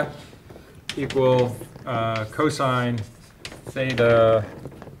theta equal cosine theta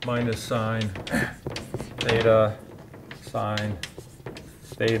minus sine theta sine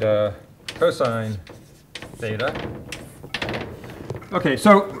theta cosine theta. Okay,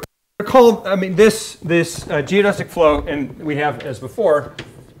 so recall, this geodesic flow, and we have, as before,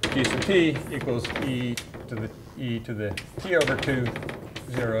 g sub t equals e to the t over 2.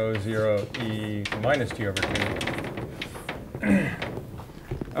 0, 0, e minus t over 2.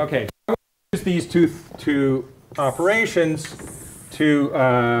 Okay, so use these two operations to,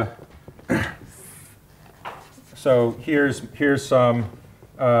 so here's some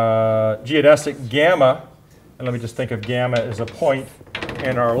geodesic gamma, and let me just think of gamma as a point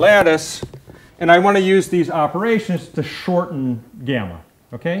in our lattice, and I want to use these operations to shorten gamma,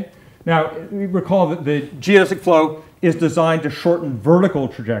 okay? Now, recall that the geodesic flow is designed to shorten vertical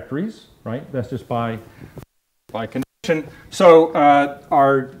trajectories, right? That's just by condition. So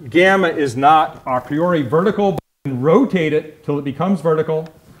our gamma is not a priori vertical, but we can rotate it till it becomes vertical.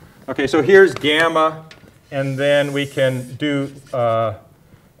 Okay, so here's gamma, and then we can do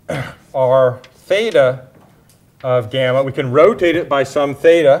our theta of gamma. We can rotate it by some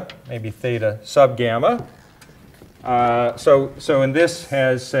theta, maybe theta sub gamma. So in this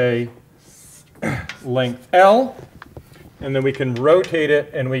has, say, length L, and then we can rotate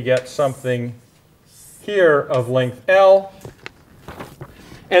it, and we get something here of length L.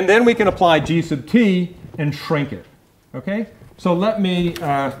 And then we can apply g sub t and shrink it. Okay? So let me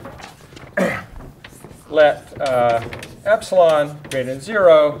let epsilon greater than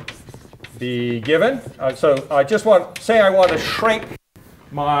 0 be given. So I just want, say I want to shrink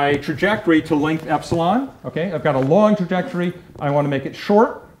my trajectory to length epsilon. Okay, I've got a long trajectory. I want to make it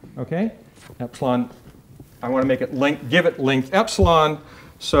short. Okay, epsilon. I want to make it length, give it length epsilon.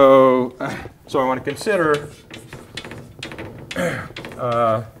 So I want to consider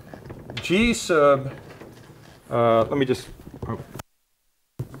G sub. Let me just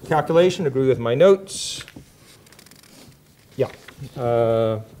calculation. Agree with my notes. Yeah.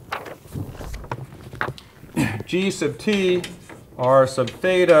 G sub t r sub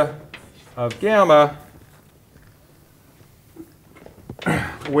theta of gamma,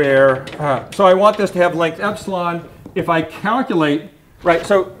 where, so I want this to have length epsilon. If I calculate, right,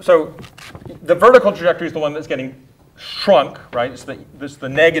 so the vertical trajectory is the one that's getting shrunk, right? It's the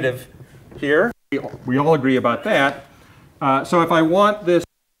negative here. We all agree about that. So if I want this,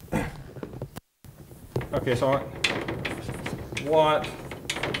 okay, so I want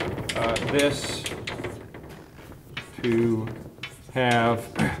this to have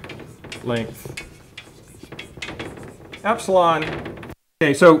length epsilon.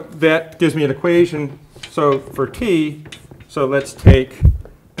 Okay, so that gives me an equation. So for t, so let's take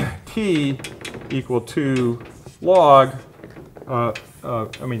t equal to log,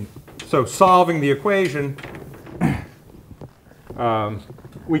 so solving the equation,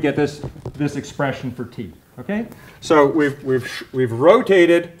 we get this expression for t. Okay, so we've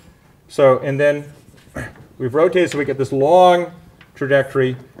rotated, so and then we've rotated, so we get this long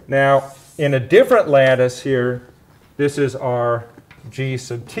trajectory. Now in a different lattice here, this is our g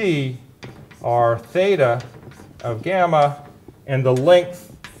sub t, our theta of gamma, and the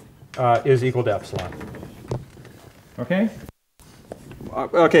length is equal to epsilon. Okay.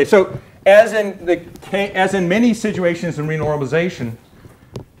 Okay. So as in many situations in renormalization,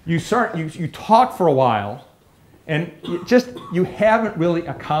 you talk for a while, and you haven't really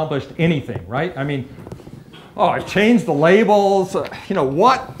accomplished anything, right? I mean, oh, I've changed the labels.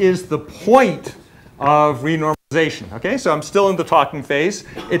 What is the point of renormalization? Okay, so I'm still in the talking phase.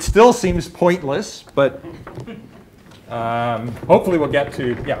 It still seems pointless, but hopefully we'll get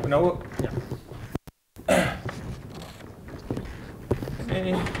to, yeah,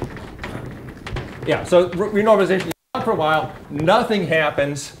 so renormalization, you talk for a while, nothing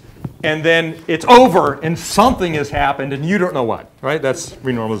happens, and then it's over, and something has happened, and you don't know what, right? That's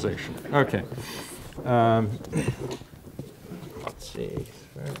renormalization. Okay. Let's see,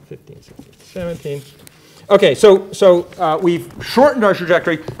 15, 16, 17. Okay, so we've shortened our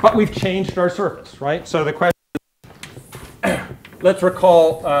trajectory, but we've changed our surface, right? So the question is, let's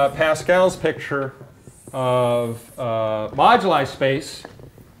recall Pascal's picture of moduli space.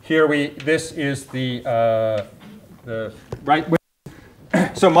 Here this is the right.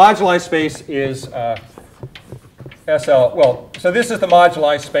 So moduli space is SL. Well, so this is the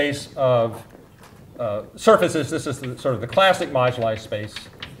moduli space of surfaces. This is sort of the classic moduli space.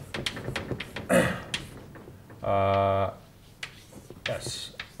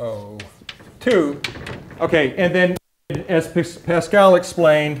 SO2. Okay, and then as Pascal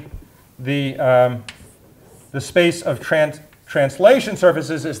explained, the space of translation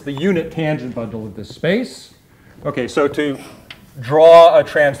surfaces is the unit tangent bundle of this space. Okay, so to draw a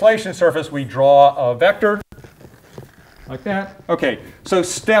translation surface, we draw a vector like that. Okay, so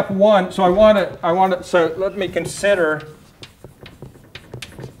step one. So so let me consider.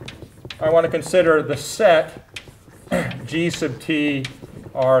 I want to consider the set G sub t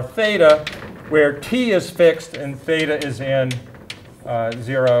r theta, where t is fixed and theta is in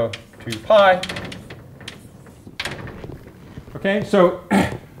 0 to pi. Okay, so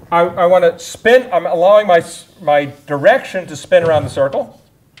I want to spin. I'm allowing my direction to spin around the circle.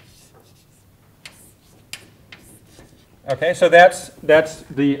 Okay, so that's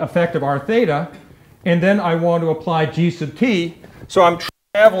the effect of r theta, and then I want to apply G sub t. So I'm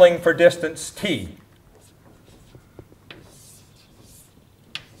traveling for distance t.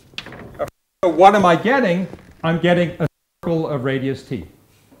 Okay, so what am I getting? I'm getting a circle of radius t.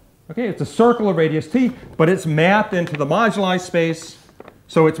 Okay, it's a circle of radius t, but it's mapped into the moduli space,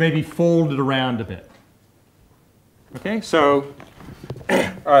 so it's maybe folded around a bit. Okay, so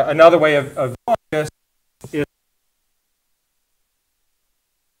another way of doing this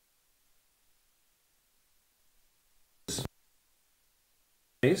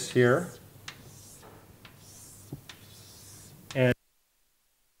is here, and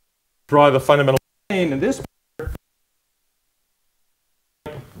draw the fundamental plane in this.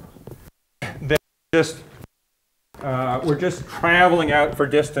 Then we're just traveling out for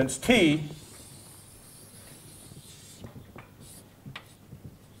distance t.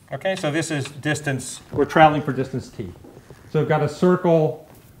 Okay, so this is distance, we're traveling for distance t. So I've got a circle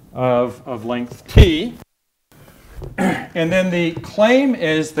of length t. And then the claim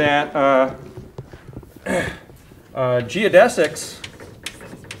is that geodesics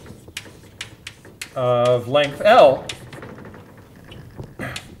of length L,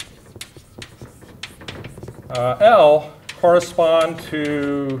 L correspond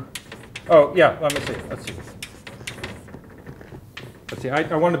to, oh yeah, let me see, let's see. Let's see,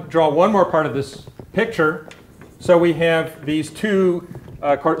 I want to draw one more part of this picture. So we have these two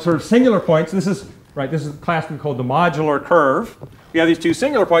sort of singular points. This is classically called the modular curve. We have these two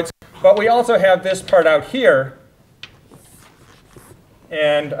singular points, but we also have this part out here.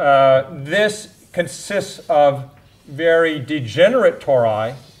 And this consists of very degenerate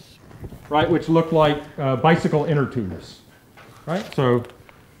tori, right, which look like bicycle inner tubes, right? So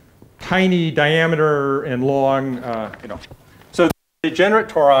tiny diameter and long, you know. So degenerate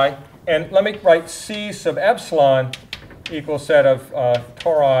tori, and let me write C sub epsilon equals set of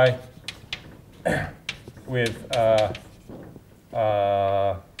tori with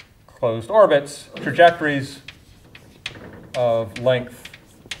closed orbits, trajectories of length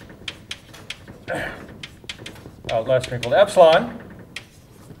less than or equal to epsilon.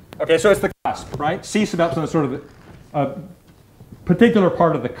 Okay, so it's the cusp, right? C sub epsilon is sort of a particular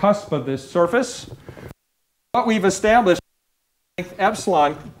part of the cusp of this surface. What we've established, length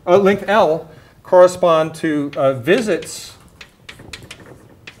epsilon, length L, correspond to visits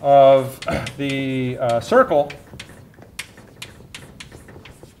of the circle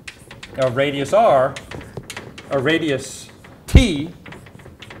of radius r, a radius t,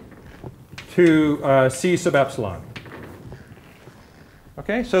 to C sub epsilon.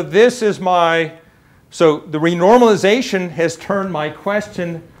 Okay, so this is my, so the renormalization has turned my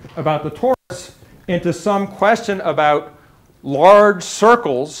question about the torus into some question about large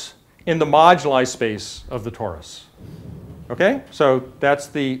circles in the moduli space of the torus. Okay, so that's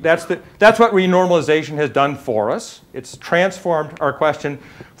what renormalization has done for us. It's transformed our question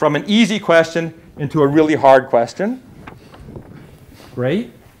from an easy question into a really hard question.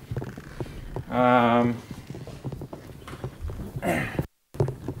 Great.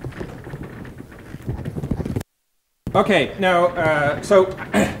 Okay, now, so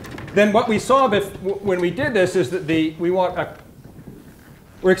then what we saw when we did this is that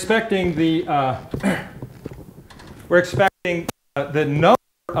we're expecting the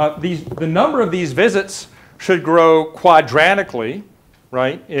number of these visits should grow quadratically,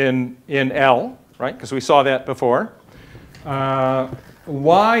 right, in L, right, because we saw that before.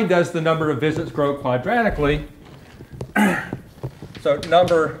 Why does the number of visits grow quadratically? So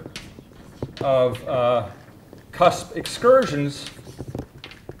number of cusp excursions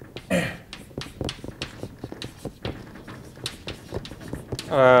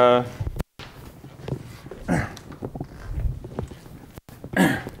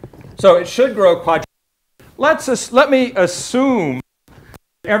so it should grow quadratically. Let me assume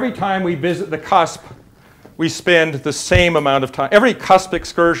every time we visit the cusp, we spend the same amount of time. Every cusp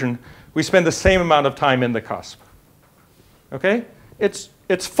excursion, we spend the same amount of time in the cusp. Okay?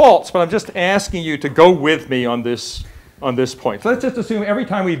 It's false, but I'm just asking you to go with me on this point. So let's just assume every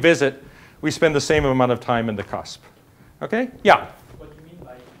time we visit, we spend the same amount of time in the cusp. Okay? Yeah? What do you mean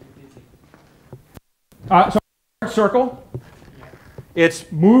by visiting? So circle. It's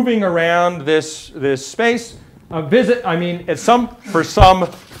moving around this space. A visit, I mean, for some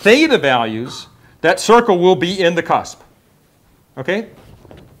theta values, that circle will be in the cusp. Okay?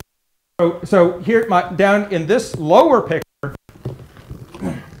 So here, down in this lower picture,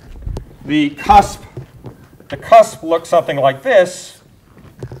 the cusp looks something like this.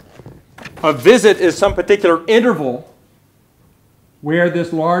 A visit is some particular interval where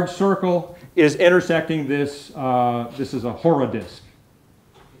this large circle is intersecting this. This is a horodisk.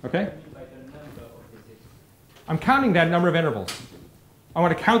 Okay? I'm counting that number of intervals. I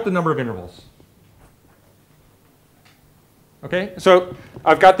want to count the number of intervals. Okay? So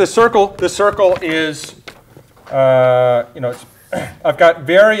I've got this circle. This circle is, I've got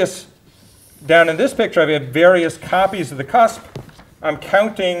various, down in this picture, I have various copies of the cusp. I'm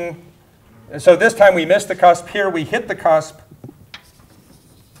counting, so this time we missed the cusp. Here we hit the cusp.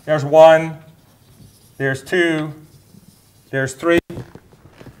 There's 1, there's 2, there's 3.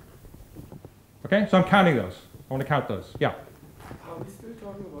 Okay, so I'm counting those. I want to count those. Yeah? Are we still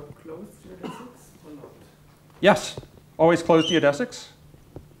talking about closed geodesics or not? Yes, always closed geodesics.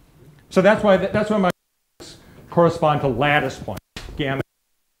 So that's why my correspond to lattice points, gamma,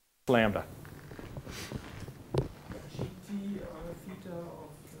 lambda. GT theta of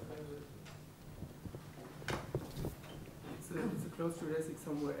it's a closed geodesic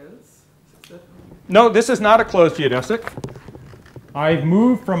somewhere else? Is that No, this is not a closed geodesic. I've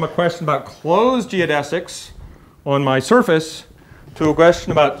moved from a question about closed geodesics on my surface to a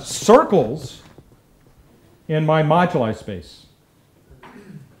question about circles in my moduli space.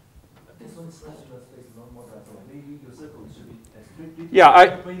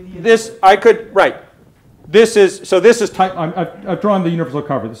 Yeah, This is type. I've drawn the universal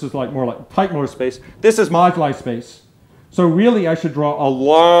cover. This is like more like type Miller space. This is moduli space. So really, I should draw a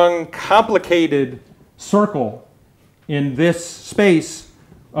long, complicated circle in this space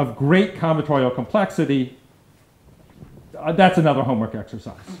of great combinatorial complexity. That's another homework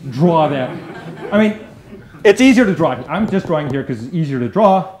exercise. Draw that. I mean, it's easier to draw. I'm just drawing here because it's easier to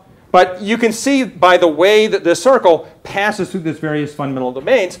draw. But you can see by the way that this circle passes through these various fundamental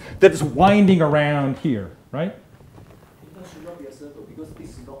domains that it's winding around here, right? It should not be a circle because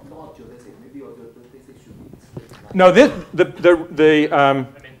this is not geodesic. Maybe your geodesic should be. No, this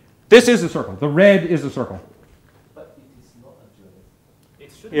is a circle. The red is a circle. But it is not a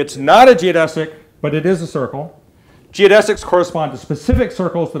geodesic. It's not a geodesic, but it is a circle. Geodesics correspond to specific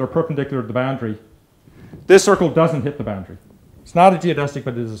circles that are perpendicular to the boundary. This circle doesn't hit the boundary. It's not a geodesic,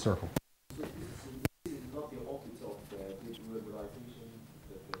 but it is a circle. So this is not the orbits of the regularization.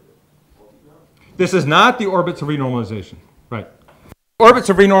 This is not the orbits of renormalization, right? Orbits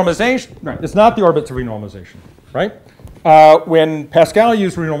of renormalization, right? It's not the orbits of renormalization, right? When Pascal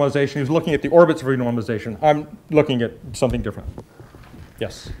used renormalization, he was looking at the orbits of renormalization. I'm looking at something different.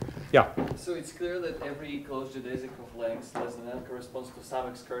 Yes. Yeah. So it's clear that every closed geodesic of length less than n corresponds to some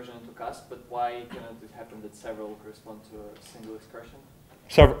excursion into cusp, but why cannot it happen that several correspond to a single excursion?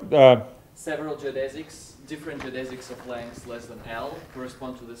 Several geodesics, different geodesics of length less than L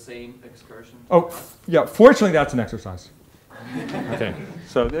correspond to the same excursion. Oh, yeah. Fortunately, that's an exercise. Okay.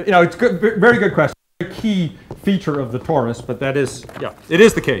 So it's good, very good question. A key feature of the torus, but that is, yeah, it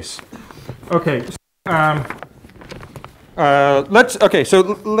is the case. Okay. So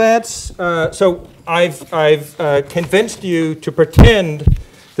I've convinced you to pretend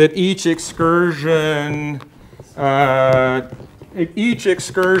that each excursion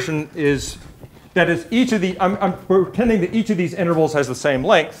is, that is each of the, I'm pretending that each of these intervals has the same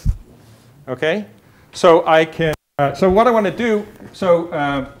length, okay? So I can, so what I want to do,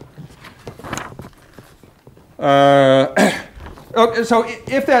 okay, so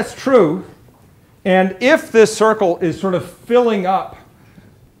if that's true, and if this circle is sort of filling up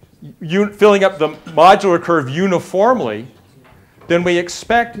the modular curve uniformly, then we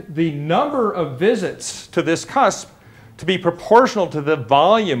expect the number of visits to this cusp to be proportional to the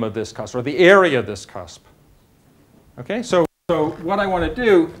volume of this cusp, or the area of this cusp. Okay, so what I want to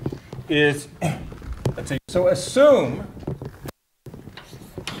do is, let's see, so assume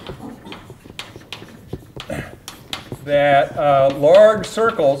that large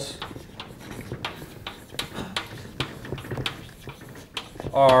circles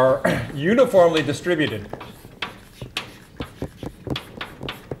are uniformly distributed.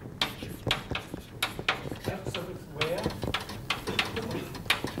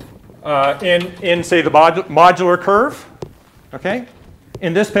 In say the modular curve, okay?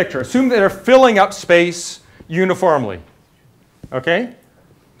 In this picture, assume that they're filling up space uniformly, okay?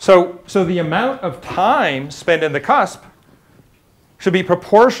 So the amount of time spent in the cusp should be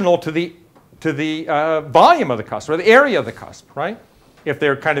proportional to the volume of the cusp, or the area of the cusp, right? If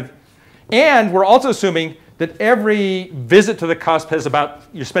they're kind of, and we're also assuming that every visit to the cusp has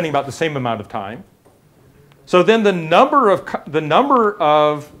you're spending about the same amount of time. So then the number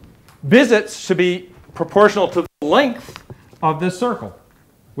of visits should be proportional to the length of this circle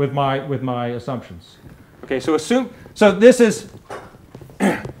with my assumptions. Okay, so this is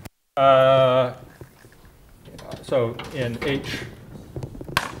so in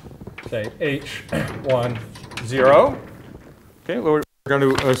say H1, 0. Okay, we're going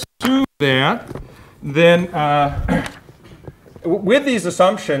to assume that. Then with these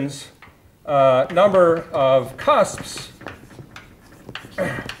assumptions, number of cusps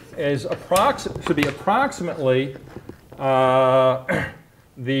should be approximately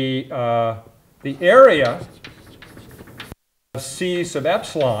the area of C sub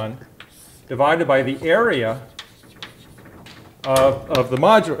epsilon divided by the area of the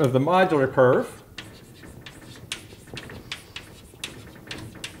modular curve.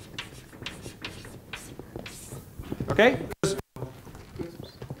 Okay?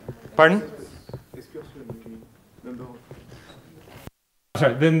 Pardon?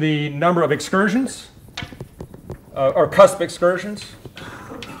 Sorry, then the number of excursions, or cusp excursions.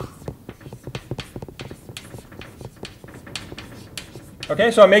 Okay,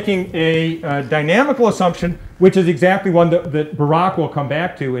 so I'm making a dynamical assumption which is exactly one that Barack will come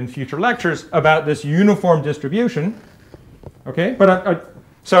back to in future lectures about this uniform distribution. Okay, but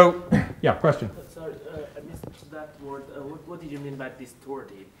so, yeah, question. Sorry, I missed that word. What did you mean by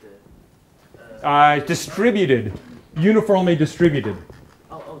distorted? Distributed, uniformly distributed.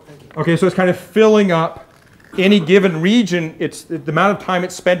 Oh, thank you. Okay, so it's kind of filling up any given region. It's the amount of time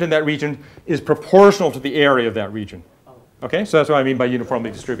it's spent in that region is proportional to the area of that region. Okay, so that's what I mean by uniformly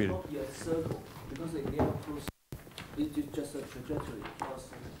distributed. Circle, because they never close. It's just a trajectory.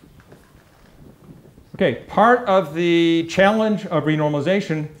 Okay, part of the challenge of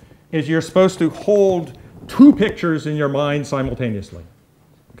renormalization is you're supposed to hold two pictures in your mind simultaneously.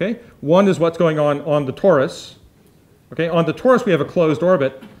 Okay, one is what's going on the torus. Okay, on the torus we have a closed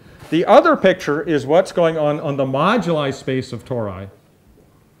orbit. The other picture is what's going on the moduli space of tori.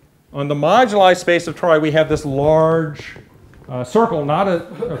 On the moduli space of tori we have this large circle, not a,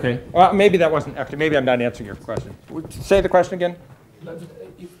 okay, maybe that wasn't, actually, maybe I'm not answering your question. Say the question again. But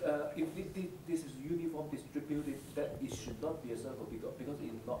if this is uniform distributed, that it should not be a circle because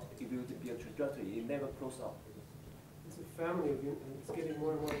if it would be a trajectory, it never closes up. It's a family of units, it's getting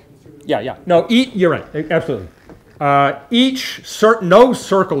more and more distributed. Yeah. No, you're right, absolutely. No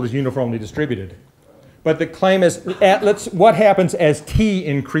circle is uniformly distributed. But the claim is, what happens as t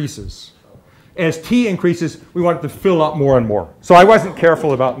increases? As t increases, we want it to fill up more and more. So I wasn't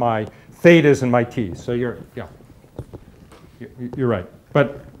careful about my thetas and my t's. So you're right.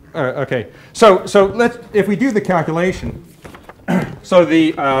 But okay. So if we do the calculation, so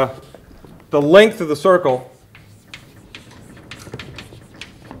the length of the circle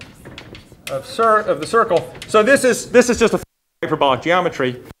of the circle. So this is just a hyperbolic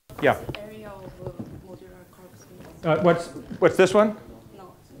geometry. Yeah. Area of modular curves. What's this one?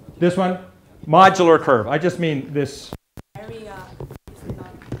 No. This one? Modular curve. I just mean this Area is not.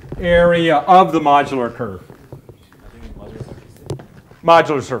 area of the modular curve.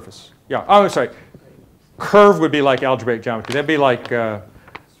 Modular surface. Yeah. Oh, sorry. Curve would be like algebraic geometry. That'd be like Darrow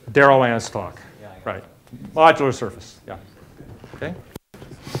Anstock. Right. Modular surface. Yeah. Okay.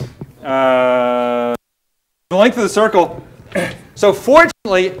 The length of the circle. So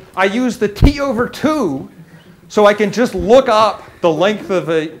fortunately, I use the t over 2, so I can just look up the length of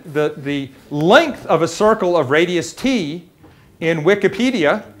the length of a circle of radius t in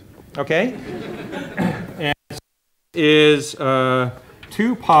Wikipedia. Okay. And it is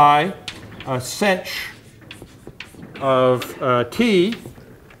 2 pi sinh of t,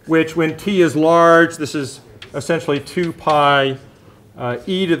 which when t is large, this is essentially 2 pi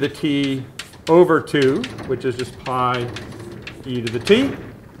e to the t over 2, which is just pi e to the t.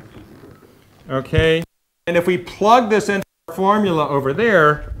 Okay, and if we plug this into our formula over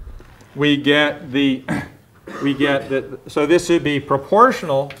there, we get so this would be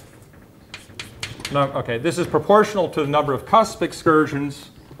proportional. No, okay, this is proportional to the number of cusp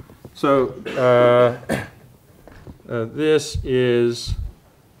excursions. So this is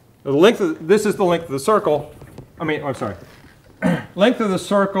the length of the circle. I'm sorry. Length of the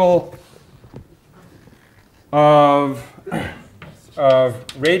circle of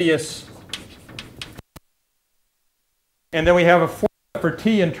radius, and then we have a formula for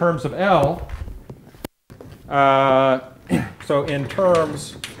t in terms of L. So in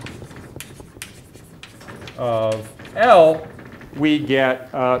terms of L, we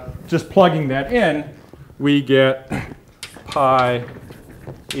get, just plugging that in, we get pi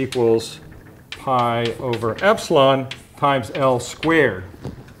equals pi over epsilon times L squared.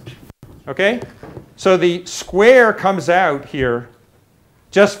 Okay? So the square comes out here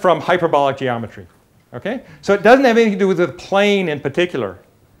just from hyperbolic geometry. Okay? So it doesn't have anything to do with the plane in particular.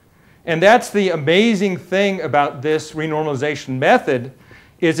 And that's the amazing thing about this renormalization method,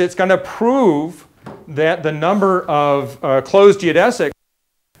 is it's going to prove that the number of closed geodesics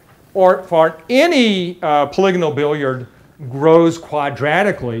or for any polygonal billiard grows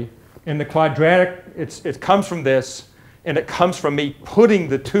quadratically. And the quadratic, it comes from this, and it comes from me putting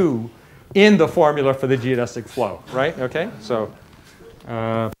the 2 in the formula for the geodesic flow, right? Okay, so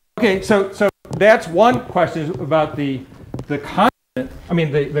okay, so that's one question about the constant. I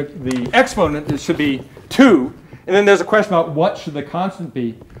mean, the exponent should be 2, and then there's a question about what should the constant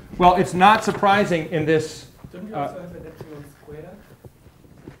be. Well, it's not surprising in this. Don't you also have an epsilon squared?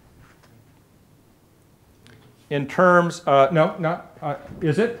 In terms, no, not,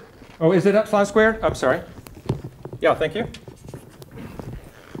 is it? Oh, is it epsilon squared? I'm sorry. Yeah, thank you.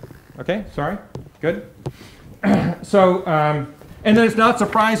 Okay, sorry. Good. So, and then it's not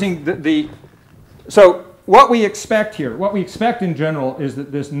surprising that so what we expect here, what we expect in general is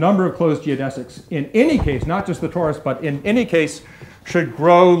that this number of closed geodesics, in any case, not just the torus, but in any case, should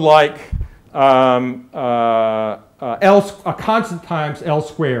grow like a constant times L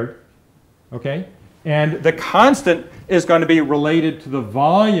squared, okay? And the constant is going to be related to the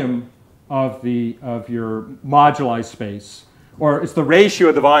volume of your moduli space, or it's the ratio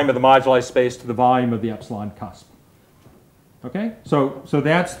of the volume of the moduli space to the volume of the epsilon cusp. Okay, so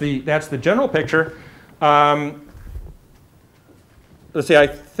that's the general picture. Let's see, I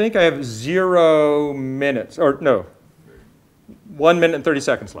think I have 0 minutes, or no, 1 minute and 30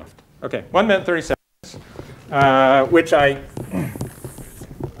 seconds left. Okay, 1 minute and 30 seconds, which I,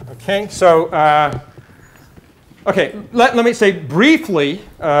 okay, so, okay, let me say briefly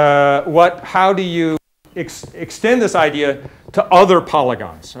how do you extend this idea to other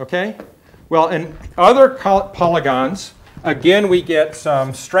polygons, okay? Well, in other polygons, again, we get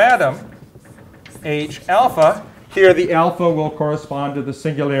some stratum, H alpha. Here, the alpha will correspond to the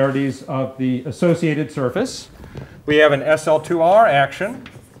singularities of the associated surface. We have an SL2R action,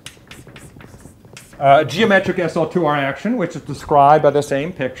 a geometric SL2R action, which is described by the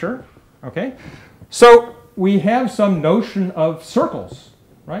same picture. Okay, so we have some notion of circles,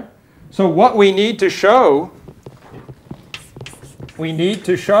 right? So what we need to show,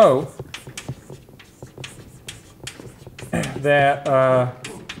 that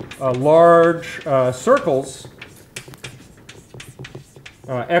large circles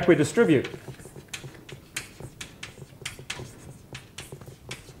equidistribute.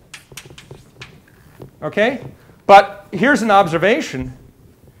 Okay, but here's an observation.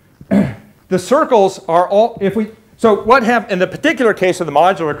 The circles are all, so what happens in the particular case of the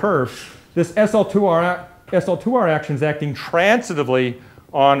modular curve, this SL2R action is acting transitively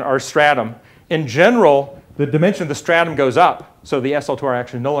on our stratum. In general, the dimension of the stratum goes up, so the SL2R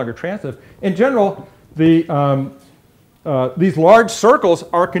action is no longer transitive. In general, these large circles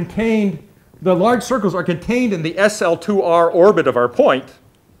are contained, in the SL2R orbit of our point,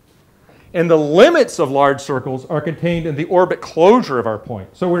 and the limits of large circles are contained in the orbit closure of our point.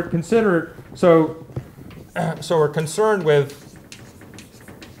 So we're we're concerned with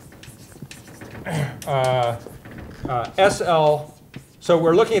SL. So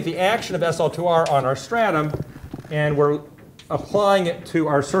we're looking at the action of SL2R on our stratum, and we're applying it to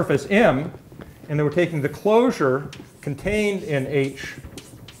our surface M, and then we're taking the closure contained in H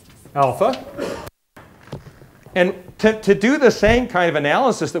alpha. And to do the same kind of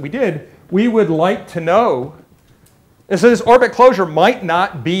analysis that we did, we would like to know, and so this orbit closure might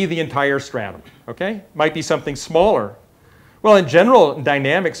not be the entire stratum, okay? Might be something smaller. Well, in general, in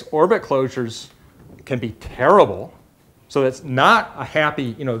dynamics, orbit closures can be terrible. So it's not a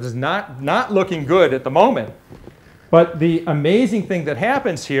happy, this is not looking good at the moment. But the amazing thing that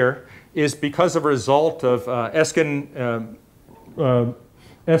happens here is because of a result of Eskin,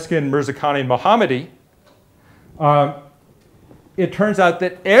 Mirzakhani, and Mohammadi, it turns out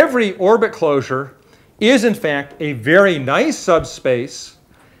that every orbit closure is, in fact, a very nice subspace.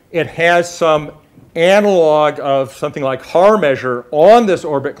 It has some analog of something like Haar measure on this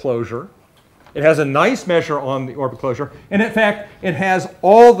orbit closure. It has a nice measure on the orbit closure. And in fact, it has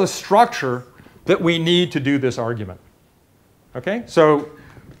all the structure that we need to do this argument. Okay? So,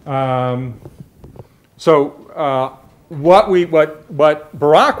 what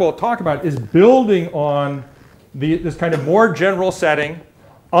Barak will talk about is building on this kind of more general setting,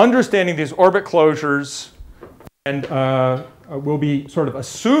 understanding these orbit closures, and we'll be sort of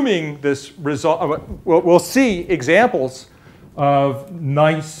assuming this result. We'll see examples of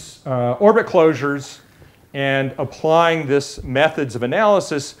nice orbit closures and applying this methods of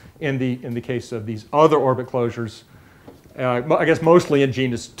analysis in the case of these other orbit closures. I guess mostly in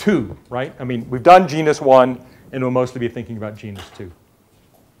genus 2, right? I mean, we've done genus 1, and we'll mostly be thinking about genus 2.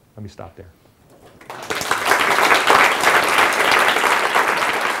 Let me stop there.